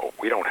don't know.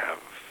 We don't have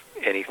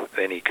any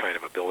kind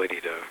of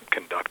ability to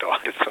conduct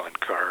audits on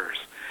cars.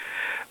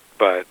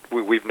 But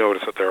we've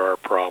noticed that there are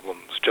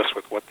problems just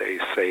with what they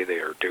say they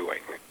are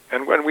doing.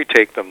 And when we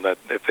take them that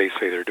if they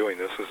say they're doing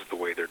this is the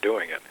way they're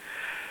doing it,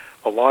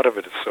 a lot of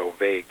it is so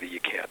vague that you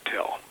can't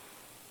tell.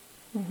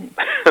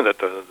 Mm-hmm. That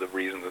the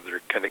reason that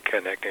they're kind of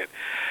connecting it,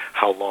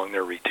 how long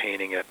they're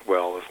retaining it,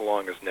 well, as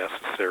long as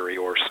necessary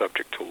or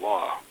subject to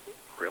law.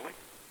 Really?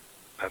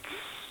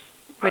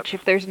 Which,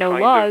 if there's no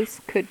laws,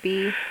 could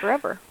be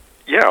forever.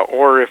 Yeah,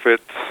 or if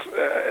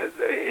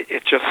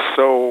it's just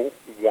so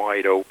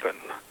wide open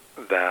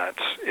that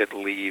it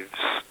leaves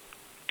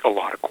a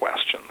lot of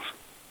questions,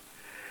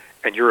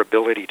 and your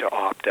ability to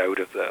opt out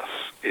of this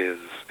is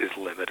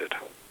limited,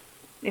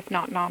 if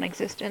not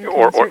non-existent,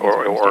 or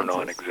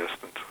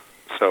non-existent.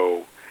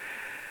 So,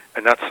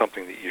 and that's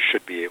something that you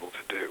should be able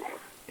to do,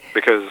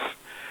 because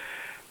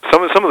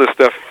some of this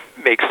stuff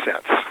makes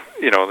sense.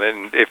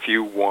 Then if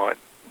you want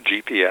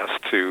GPS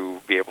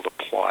to be able to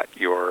plot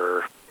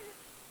your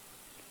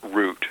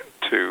route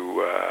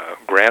to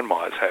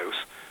grandma's house,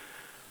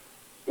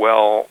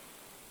 well,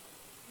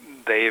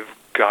 they've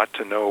got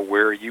to know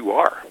where you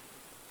are.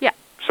 Yeah.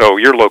 So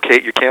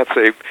you can't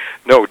say,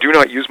 no, do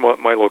not use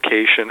my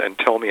location and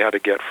tell me how to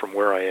get from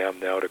where I am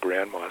now to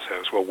Grandma's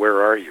house. Well,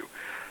 where are you?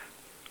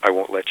 I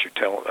won't let you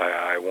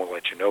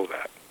know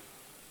that.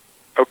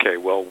 Okay,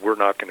 well, we're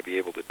not going to be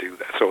able to do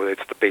that. So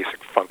it's the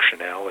basic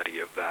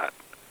functionality of that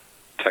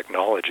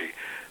technology.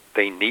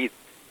 They need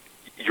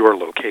your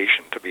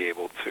location to be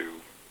able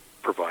to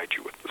provide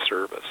you with the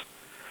service.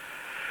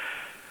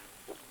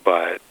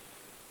 But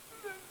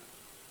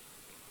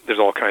there's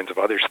all kinds of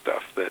other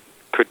stuff that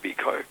could be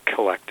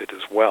collected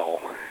as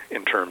well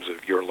in terms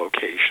of your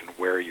location,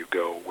 where you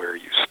go, where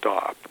you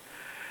stop,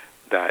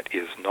 that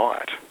is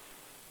not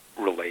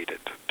related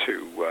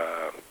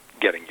to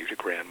getting you to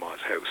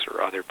Grandma's house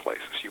or other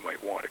places you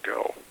might want to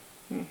go.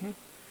 Mm-hmm.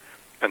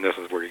 And this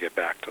is where you get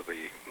back to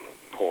the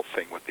whole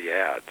thing with the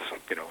ads.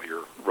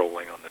 You're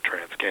rolling on the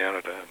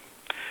TransCanada, and,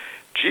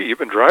 gee, you've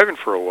been driving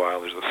for a while.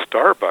 There's a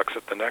Starbucks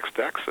at the next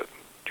exit.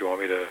 Do you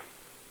want me to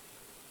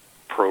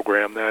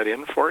program that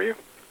in for you?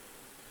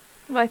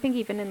 Well, I think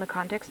even in the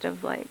context of,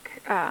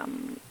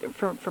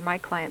 for my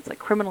clients, like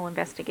criminal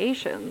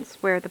investigations,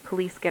 where the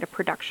police get a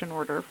production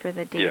order for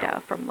the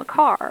data from the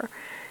car,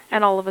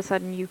 and all of a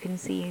sudden you can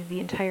see the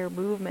entire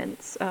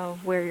movements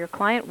of where your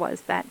client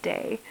was that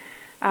day,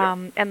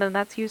 and then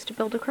that's used to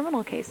build a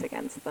criminal case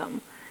against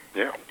them.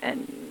 Yeah.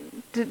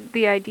 And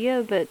the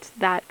idea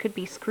that could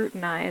be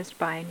scrutinized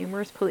by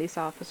numerous police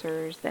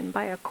officers, then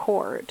by a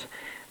court,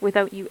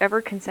 without you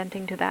ever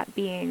consenting to that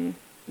being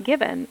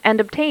given and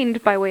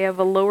obtained by way of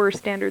a lower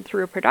standard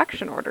through a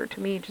production order, to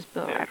me, just,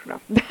 I don't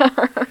know.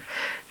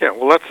 Yeah,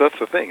 well, that's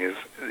the thing, is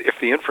if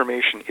the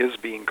information is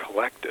being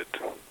collected,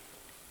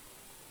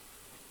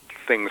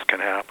 things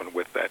can happen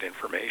with that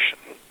information.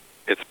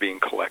 It's being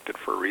collected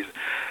for a reason.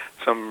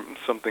 Some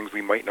things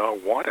we might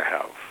not want to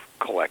have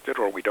collected,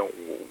 or we don't...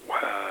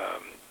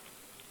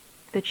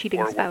 the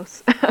cheating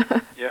spouse.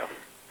 Yeah.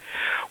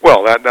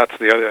 Well, that's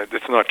the other...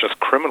 It's not just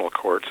criminal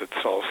courts,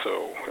 it's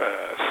also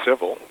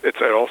civil. It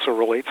also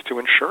relates to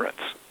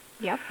insurance.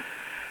 Yep.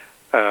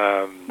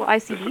 Well,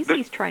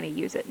 ICBC's trying to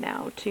use it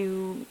now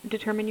to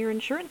determine your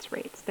insurance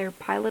rates. They're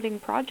piloting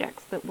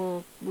projects that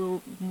will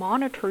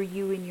monitor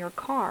you in your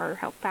car,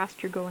 how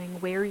fast you're going,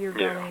 where you're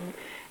going,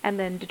 and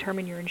then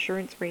determine your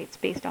insurance rates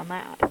based on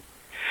that.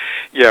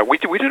 Yeah, we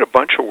did a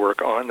bunch of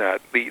work on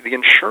that. The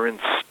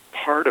insurance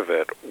part of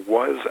it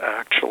was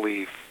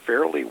actually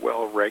fairly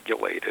well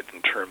regulated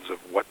in terms of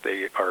what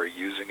they are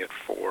using it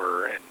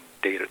for and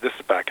data. This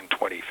is back in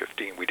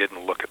 2015. We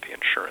didn't look at the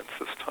insurance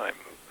this time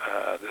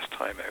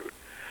out.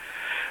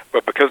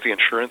 But because the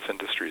insurance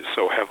industry is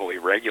so heavily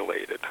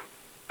regulated,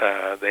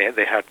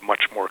 they had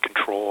much more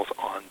controls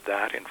on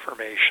that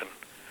information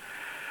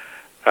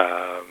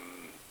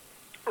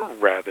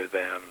rather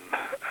than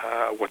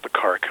what the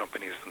car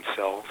companies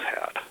themselves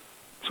had.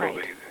 So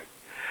right.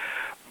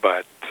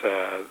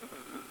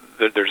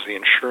 There's the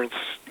insurance,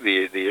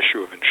 the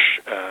issue of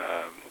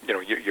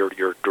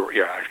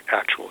your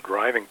actual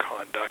driving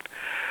conduct.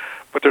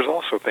 But there's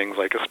also things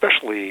like,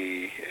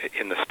 especially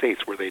in the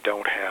States where they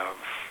don't have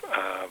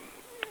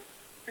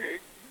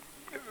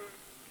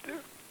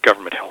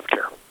government health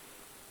care.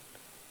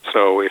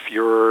 So if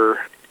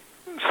you're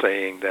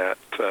saying that,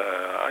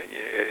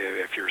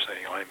 if you're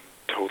saying I'm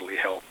totally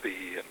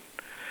healthy and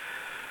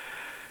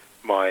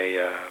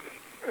my,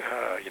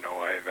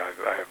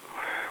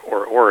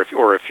 or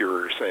if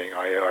you're saying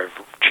I've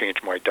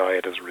changed my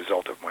diet as a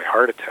result of my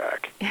heart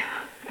attack.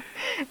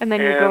 And then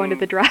you're going to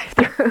the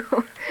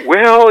drive-thru.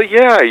 Well,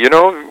 yeah,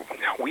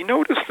 we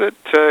noticed that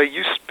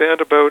you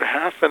spent about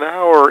half an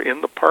hour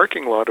in the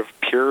parking lot of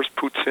Pierre's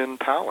Poutine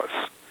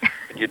Palace.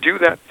 And you do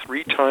that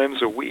 3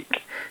 times a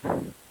week.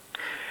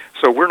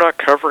 So we're not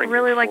covering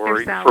really like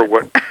their salads. For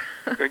what?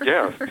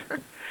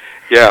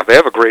 Yeah, they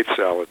have a great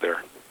salad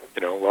there.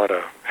 A lot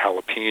of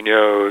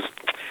jalapenos.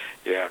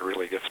 Yeah, it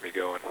really gets me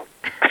going.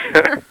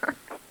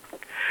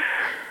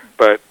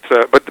 But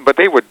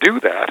they would do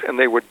that, and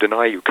they would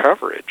deny you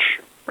coverage.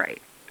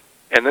 Right.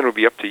 And then it would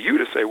be up to you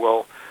to say,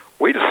 well,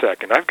 wait a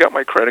second, I've got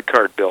my credit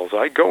card bills.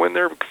 I go in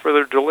there for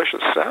their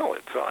delicious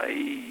salads.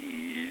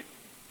 I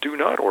do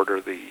not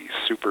order the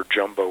super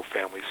jumbo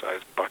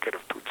family-sized bucket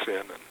of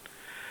poutine and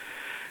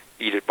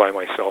eat it by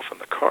myself in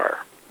the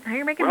car. Now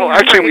you're making me hungry.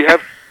 Actually, we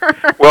have...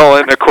 Well,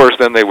 and of course,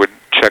 then they would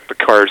check the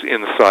cars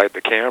inside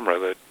the camera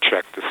that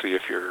check to see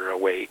if you're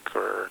awake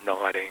or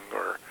nodding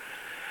or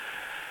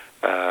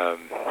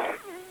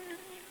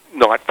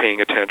not paying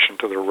attention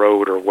to the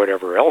road or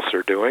whatever else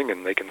they're doing,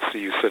 and they can see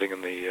you sitting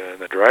in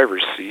the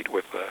driver's seat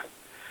with a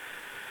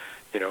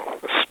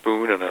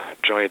spoon and a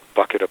giant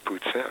bucket of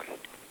poutine.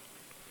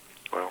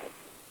 Well,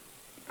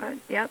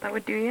 yeah, that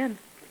would do you in.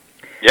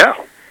 Yeah.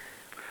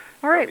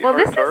 All right. Well,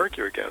 this is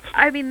argue against.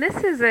 I mean,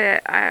 this is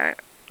a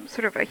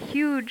sort of a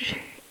huge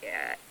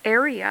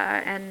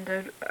area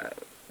and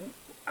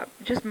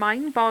just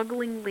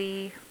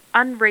mind-bogglingly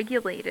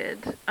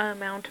unregulated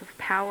amount of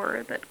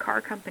power that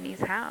car companies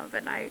have,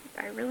 and I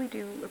really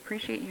do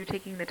appreciate you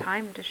taking the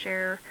time to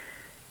share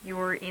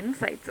your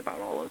insights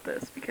about all of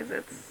this, because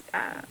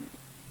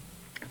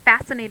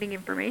fascinating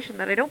information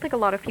that I don't think a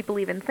lot of people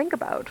even think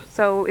about.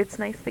 So it's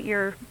nice that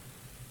you're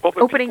Well,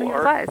 but opening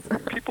your eyes.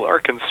 people are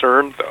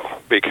concerned, though,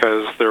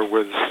 because there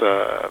was,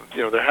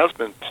 there has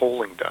been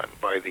polling done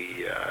by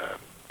the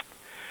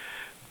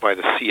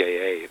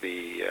CAA,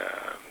 the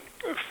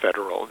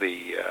federal,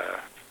 the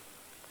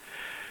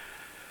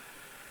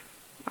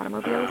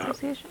Automobile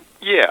Association?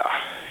 Yeah,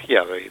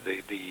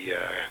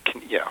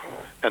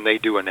 and they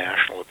do a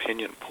national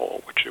opinion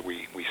poll, which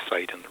we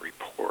cite in the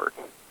report,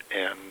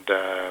 and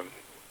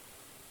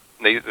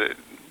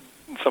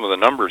some of the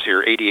numbers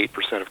here: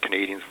 88% of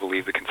Canadians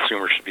believe the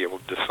consumer should be able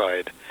to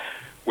decide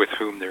with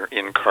whom their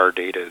in-car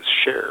data is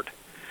shared.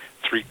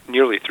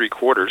 Nearly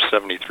three-quarters,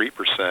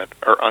 73%,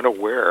 are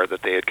unaware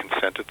that they had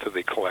consented to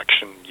the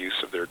collection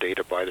use of their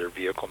data by their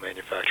vehicle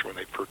manufacturer when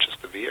they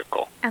purchased the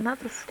vehicle. And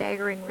that's a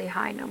staggeringly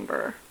high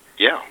number.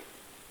 Yeah.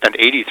 And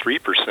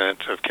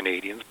 83% of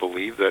Canadians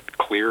believe that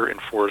clear,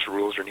 enforced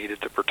rules are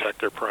needed to protect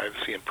their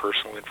privacy and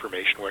personal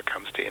information when it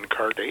comes to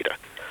in-car data.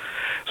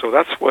 So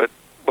that's what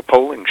the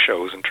polling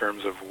shows in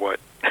terms of what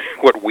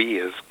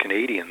we as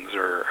Canadians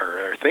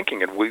are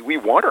thinking, and we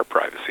want our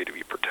privacy to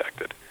be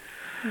protected.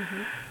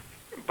 Mm-hmm.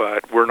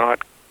 But we're not,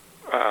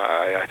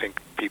 I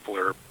think people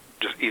are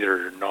just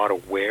either not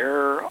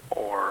aware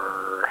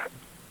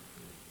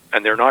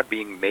and they're not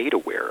being made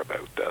aware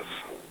about this.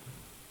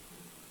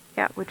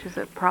 Yeah, which is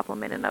a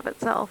problem in and of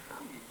itself.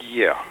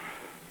 Yeah.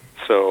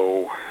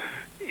 So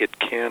it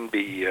can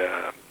be,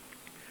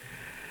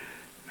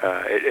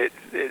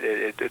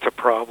 it's a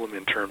problem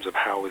in terms of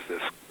how is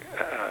this,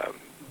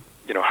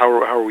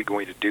 how are we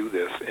going to do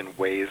this in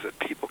ways that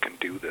people can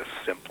do this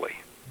simply?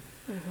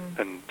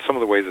 Mm-hmm. And some of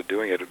the ways of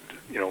doing it,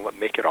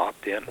 make it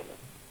opt-in.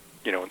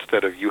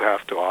 Instead of you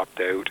have to opt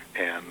out,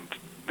 and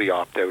the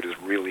opt-out is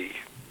really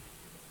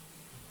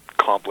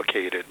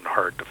complicated and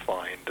hard to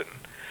find, and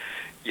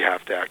you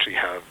have to actually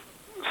have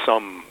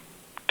some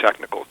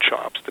technical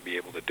chops to be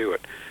able to do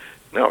it.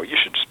 No, you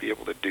should just be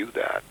able to do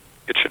that.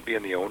 It should be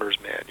in the owner's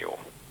manual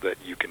that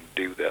you can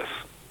do this,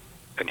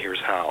 and here's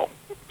how.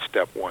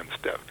 Step 1,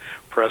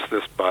 press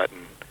this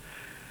button.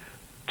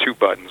 2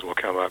 buttons will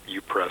come up.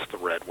 You press the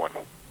red one,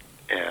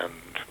 and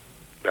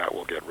that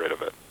will get rid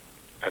of it.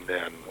 And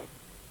then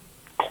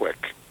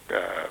click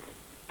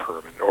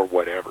permanent or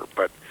whatever,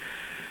 but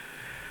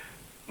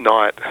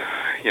not,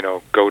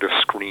 go to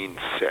screen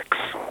 6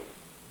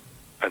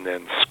 and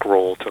then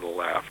scroll to the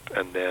left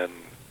and then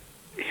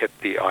hit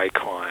the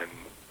icon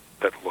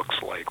that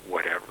looks like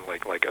whatever,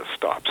 like a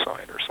stop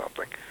sign or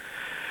something.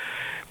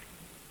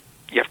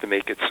 You have to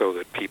make it so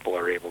that people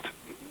are able to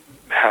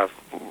have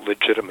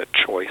legitimate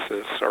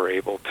choices, are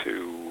able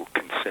to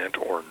consent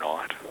or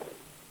not,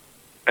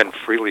 and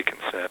freely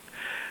consent,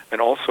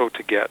 and also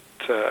to get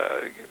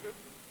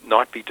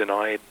not be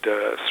denied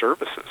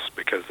services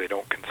because they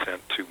don't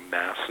consent to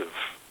massive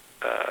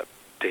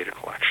data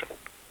collection.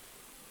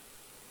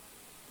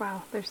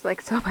 Wow, there's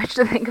so much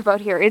to think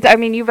about here.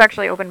 You've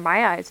actually opened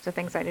my eyes to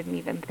things I didn't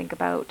even think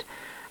about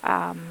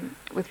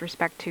with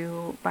respect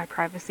to my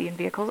privacy in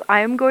vehicles.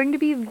 I am going to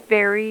be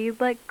very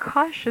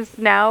cautious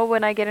now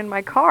when I get in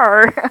my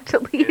car to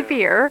leave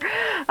here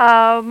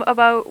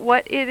about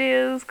what it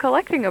is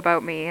collecting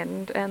about me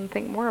and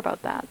think more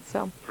about that.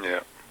 So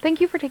thank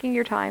you for taking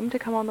your time to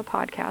come on the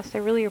podcast. I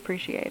really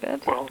appreciate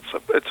it. Well,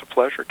 it's a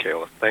pleasure,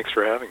 Kayla. Thanks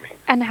for having me.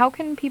 And how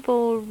can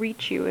people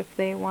reach you if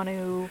they want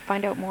to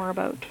find out more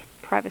about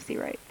privacy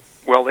rights?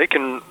 Well, they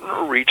can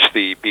reach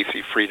the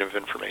BC Freedom of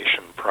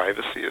Information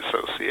Privacy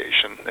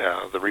Association.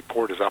 The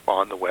report is up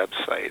on the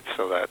website,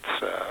 so that's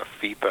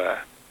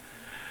FIPA.bc.ca,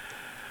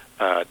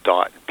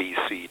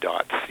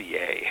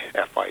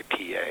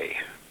 FIPA.bc.ca,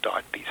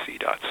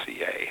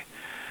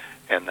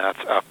 and that's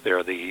up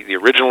there. The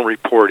original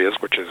report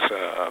which is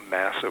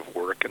massive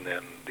work, and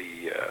then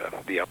the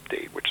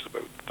update, which is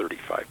about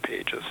 35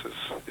 pages,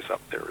 is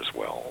up there as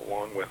well,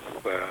 along with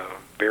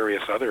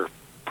various other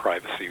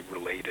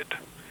privacy-related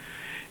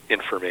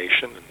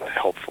information and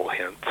helpful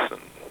hints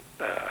and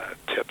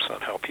tips on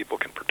how people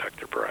can protect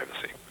their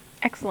privacy.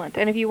 Excellent.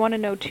 And if you want to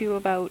know, too,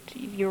 about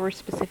your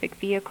specific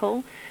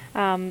vehicle,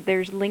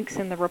 there's links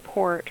in the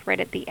report right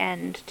at the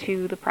end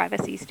to the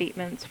privacy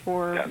statements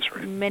for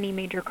many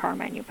major car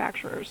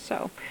manufacturers.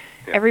 So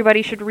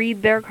everybody should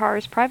read their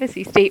car's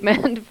privacy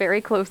statement very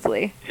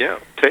closely. Yeah.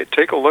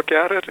 Take a look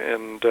at it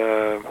and,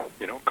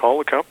 call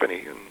the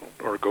company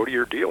or go to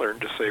your dealer and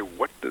just say,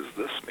 what does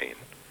this mean?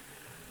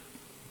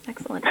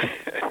 Excellent.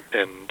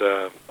 And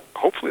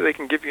hopefully they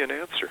can give you an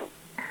answer.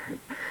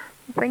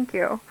 Thank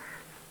you.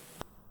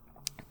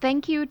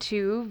 Thank you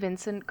to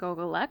Vincent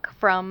Gogolek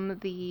from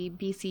the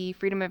BC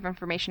Freedom of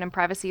Information and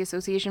Privacy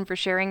Association for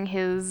sharing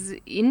his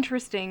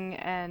interesting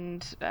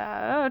and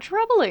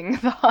troubling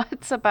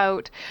thoughts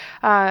about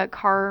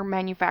car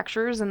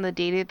manufacturers and the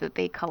data that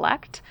they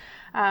collect.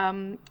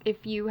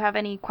 If you have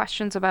any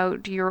questions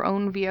about your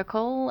own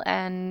vehicle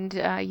and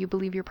you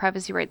believe your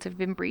privacy rights have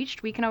been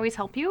breached, we can always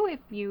help you. If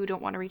you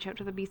don't want to reach out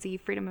to the BC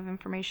Freedom of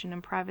Information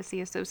and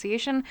Privacy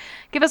Association,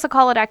 give us a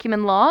call at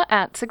Acumen Law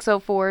at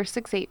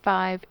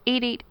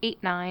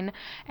 604-685-8889,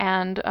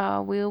 and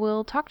we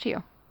will talk to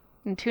you.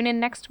 And tune in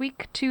next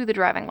week to the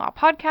Driving Law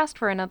Podcast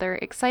for another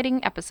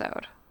exciting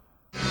episode.